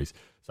series.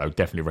 So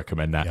definitely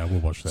recommend that. Yeah, we'll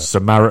watch that.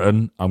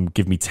 Samaritan,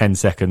 give me 10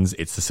 seconds.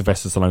 It's the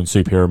Sylvester Stallone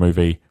superhero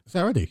movie. Is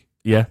that already?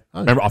 Yeah. Oh.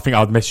 Remember, I think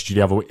I'd messaged you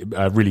the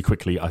other really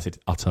quickly. I said,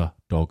 utter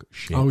dog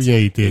shit. Oh, yeah,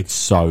 you did. It's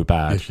so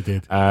bad. Yes, you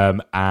did.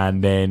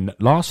 And then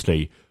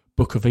lastly,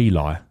 Book of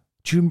Eli.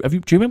 Do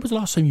you remember the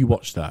last time you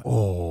watched that?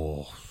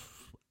 Oh,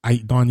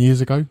 8-9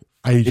 years ago?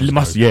 Ages It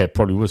must, ago. yeah, it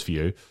probably was for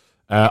you.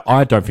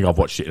 I don't think I've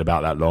watched it in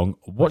about that long.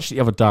 Watched it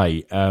the other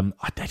day.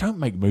 They don't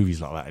make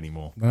movies like that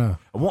anymore. No.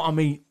 And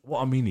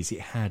what I mean is, it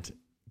had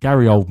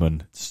Gary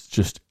Oldman,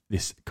 just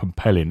this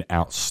compelling,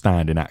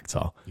 outstanding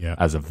actor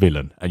as a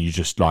villain, and you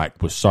just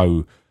like were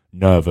so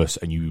nervous,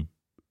 and you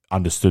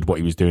understood what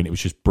he was doing. It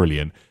was just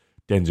brilliant.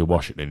 Denzel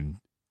Washington,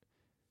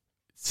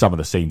 some of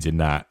the scenes in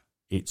that,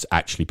 it's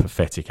actually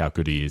pathetic how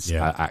good he is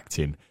at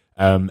acting.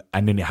 And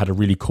then it had a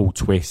really cool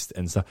twist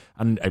and stuff,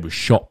 and it was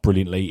shot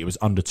brilliantly. It was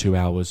under 2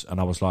 hours, and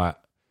I was like,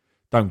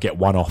 don't get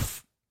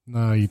one-off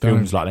No, you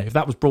films don't. like that. If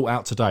that was brought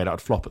out today, that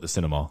would flop at the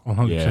cinema.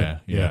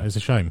 100%. Yeah, it's a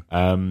shame.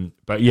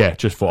 But yeah,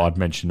 just thought I'd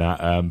mention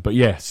that. But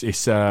yes,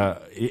 it's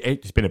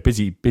been a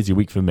busy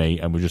week for me,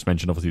 and we just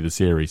mentioned obviously the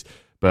series.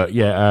 But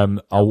yeah,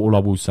 all I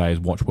will say is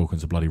watch Welcome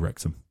to Bloody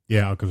Wrexham.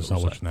 Yeah, I'm going to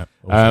start watching that.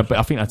 But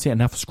I think that's it. And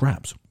now for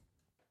scraps.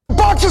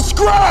 Box of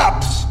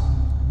scraps!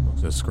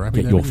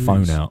 Get your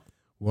phone out.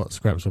 What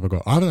scraps have I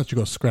got? I haven't actually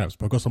got scraps,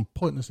 but I've got some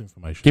pointless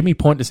information. Give me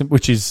pointless,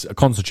 which is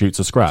constitutes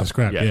a scrap. It's a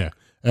scrap, yeah.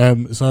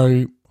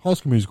 So High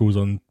School Musical was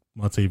on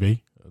my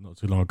TV not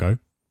too long ago,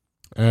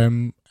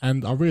 and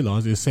I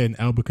realised it's set in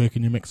Albuquerque,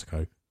 New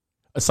Mexico.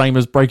 Same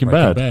as Breaking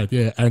Bad.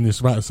 Yeah, and it's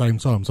about the same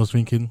time. So I was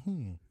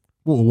thinking,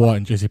 Walter White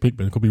and Jesse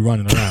Pinkman could be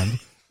running around,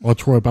 or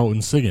Troy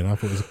Bolton singing. I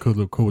thought it was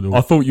a cool little.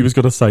 I thought you was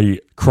going to say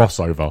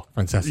crossover.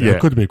 Fantastic. Yeah.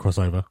 It could be a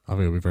crossover. I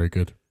think it would be very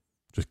good.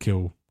 Just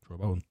kill Troy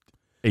Bolton.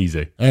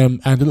 Easy.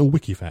 And a little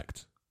wiki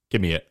fact.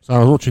 Give me it. So I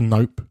was watching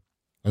Nope,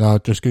 and I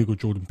just googled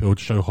Jordan Peele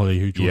to show Holly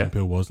who Jordan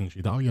Peele was, and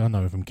she's like, "Oh yeah, I know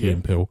him from Key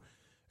and Peele."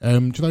 Do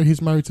you know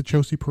he's married to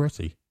Chelsea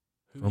Peretti?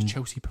 Who's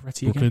Chelsea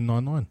Peretti Brooklyn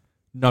again?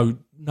 Nine-Nine.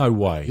 No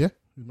way. Yeah,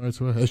 he's married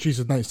to her. She's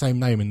the same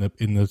name in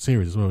the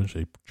series as well, isn't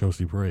she?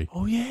 Chelsea Peretti.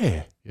 Oh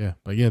yeah. Yeah,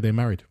 but yeah, they're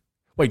married.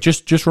 Wait,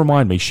 just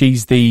remind me.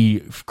 She's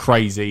the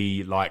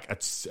crazy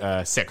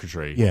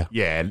secretary. Yeah.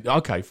 Yeah.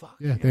 Okay. Fuck.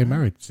 Yeah, they're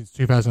married since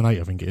 2008,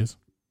 I think it is.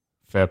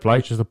 Fair play.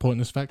 Which is a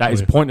pointless fact. That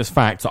is a pointless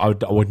fact. I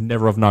would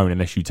never have known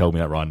unless you told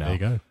me that right now. There you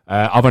go.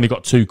 I've only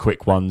got two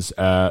quick ones.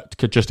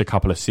 Just a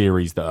couple of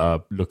series that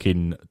are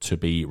looking to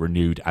be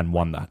renewed, and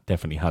one that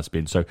definitely has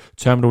been. So,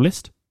 Terminal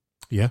List.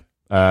 Yeah.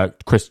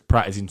 Chris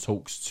Pratt is in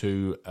talks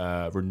to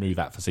renew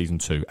that for season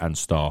 2 and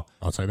Star.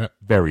 I'll say that.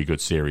 Very good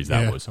series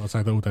that was. I'll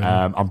say that all day.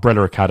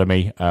 Umbrella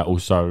Academy,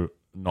 also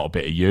not a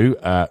bit of you.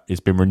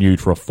 It's been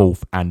renewed for a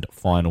 4th and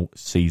final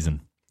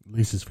season.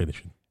 Lisa's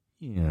finishing.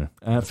 Yeah,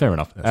 fair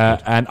enough.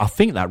 And I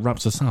think that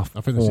wraps us up.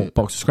 I think that's it.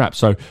 Box of Scraps.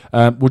 So,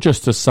 well,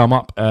 just to sum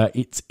up,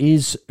 it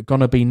is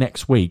going to be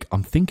next week.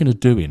 I'm thinking of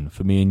doing,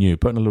 for me and you,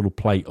 putting a little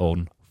plate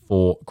on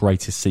for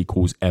greatest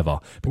sequels ever,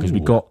 because we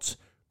got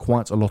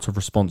quite a lot of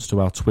response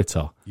to our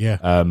Twitter.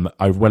 Yeah.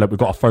 We've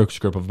got a focus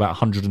group of about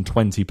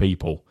 120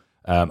 people,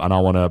 and I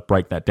want to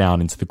break that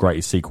down into the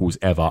greatest sequels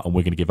ever, and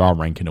we're going to give our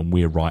ranking, and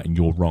we're right and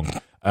you're wrong.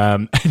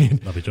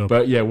 Lovely job.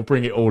 But yeah, we'll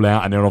bring it all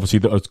out, and then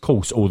obviously, of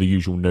course, all the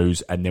usual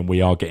news, and then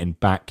we are getting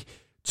back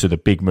to the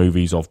big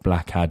movies of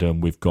Black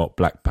Adam. We've got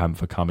Black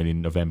Panther coming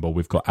in November.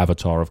 We've got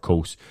Avatar, of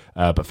course.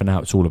 But for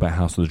now, it's all about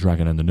House of the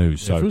Dragon and the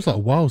news. So it feels like a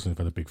while since we've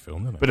had a big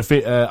film, doesn't it? But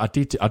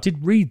if I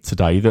did read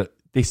today that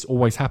this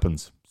always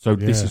happens. So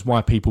this is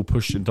why people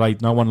push and delay.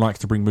 No one likes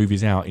to bring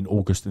movies out in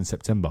August and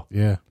September.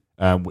 Yeah.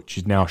 Which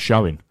is now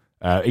showing.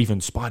 Even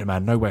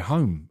Spider-Man No Way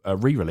Home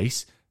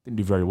re-release didn't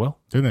do very well.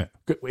 Didn't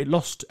it? It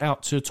lost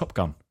out to Top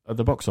Gun at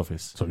the box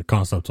office. So we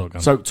can't stop Top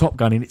Gun. So Top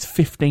Gun in its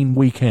 15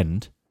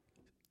 weekend,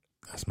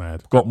 that's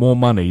mad. Got more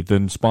money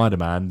than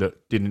Spider-Man that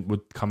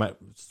would come out,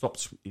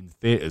 stopped in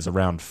theatres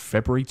around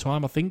February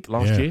time, I think,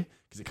 last year,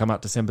 because it came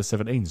out December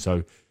 17.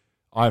 So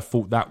I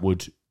thought that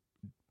would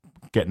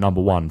get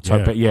number one.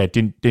 So, but yeah,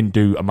 didn't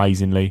do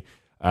amazingly.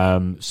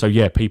 So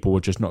yeah, people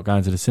were just not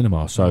going to the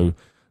cinema. So.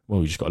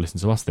 Well, you just got to listen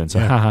to us then. So,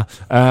 haha.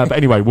 But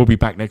anyway, we'll be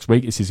back next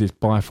week. This is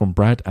bye from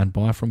Brad and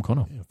bye from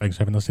Connor. Thanks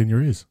for having us in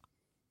your ears.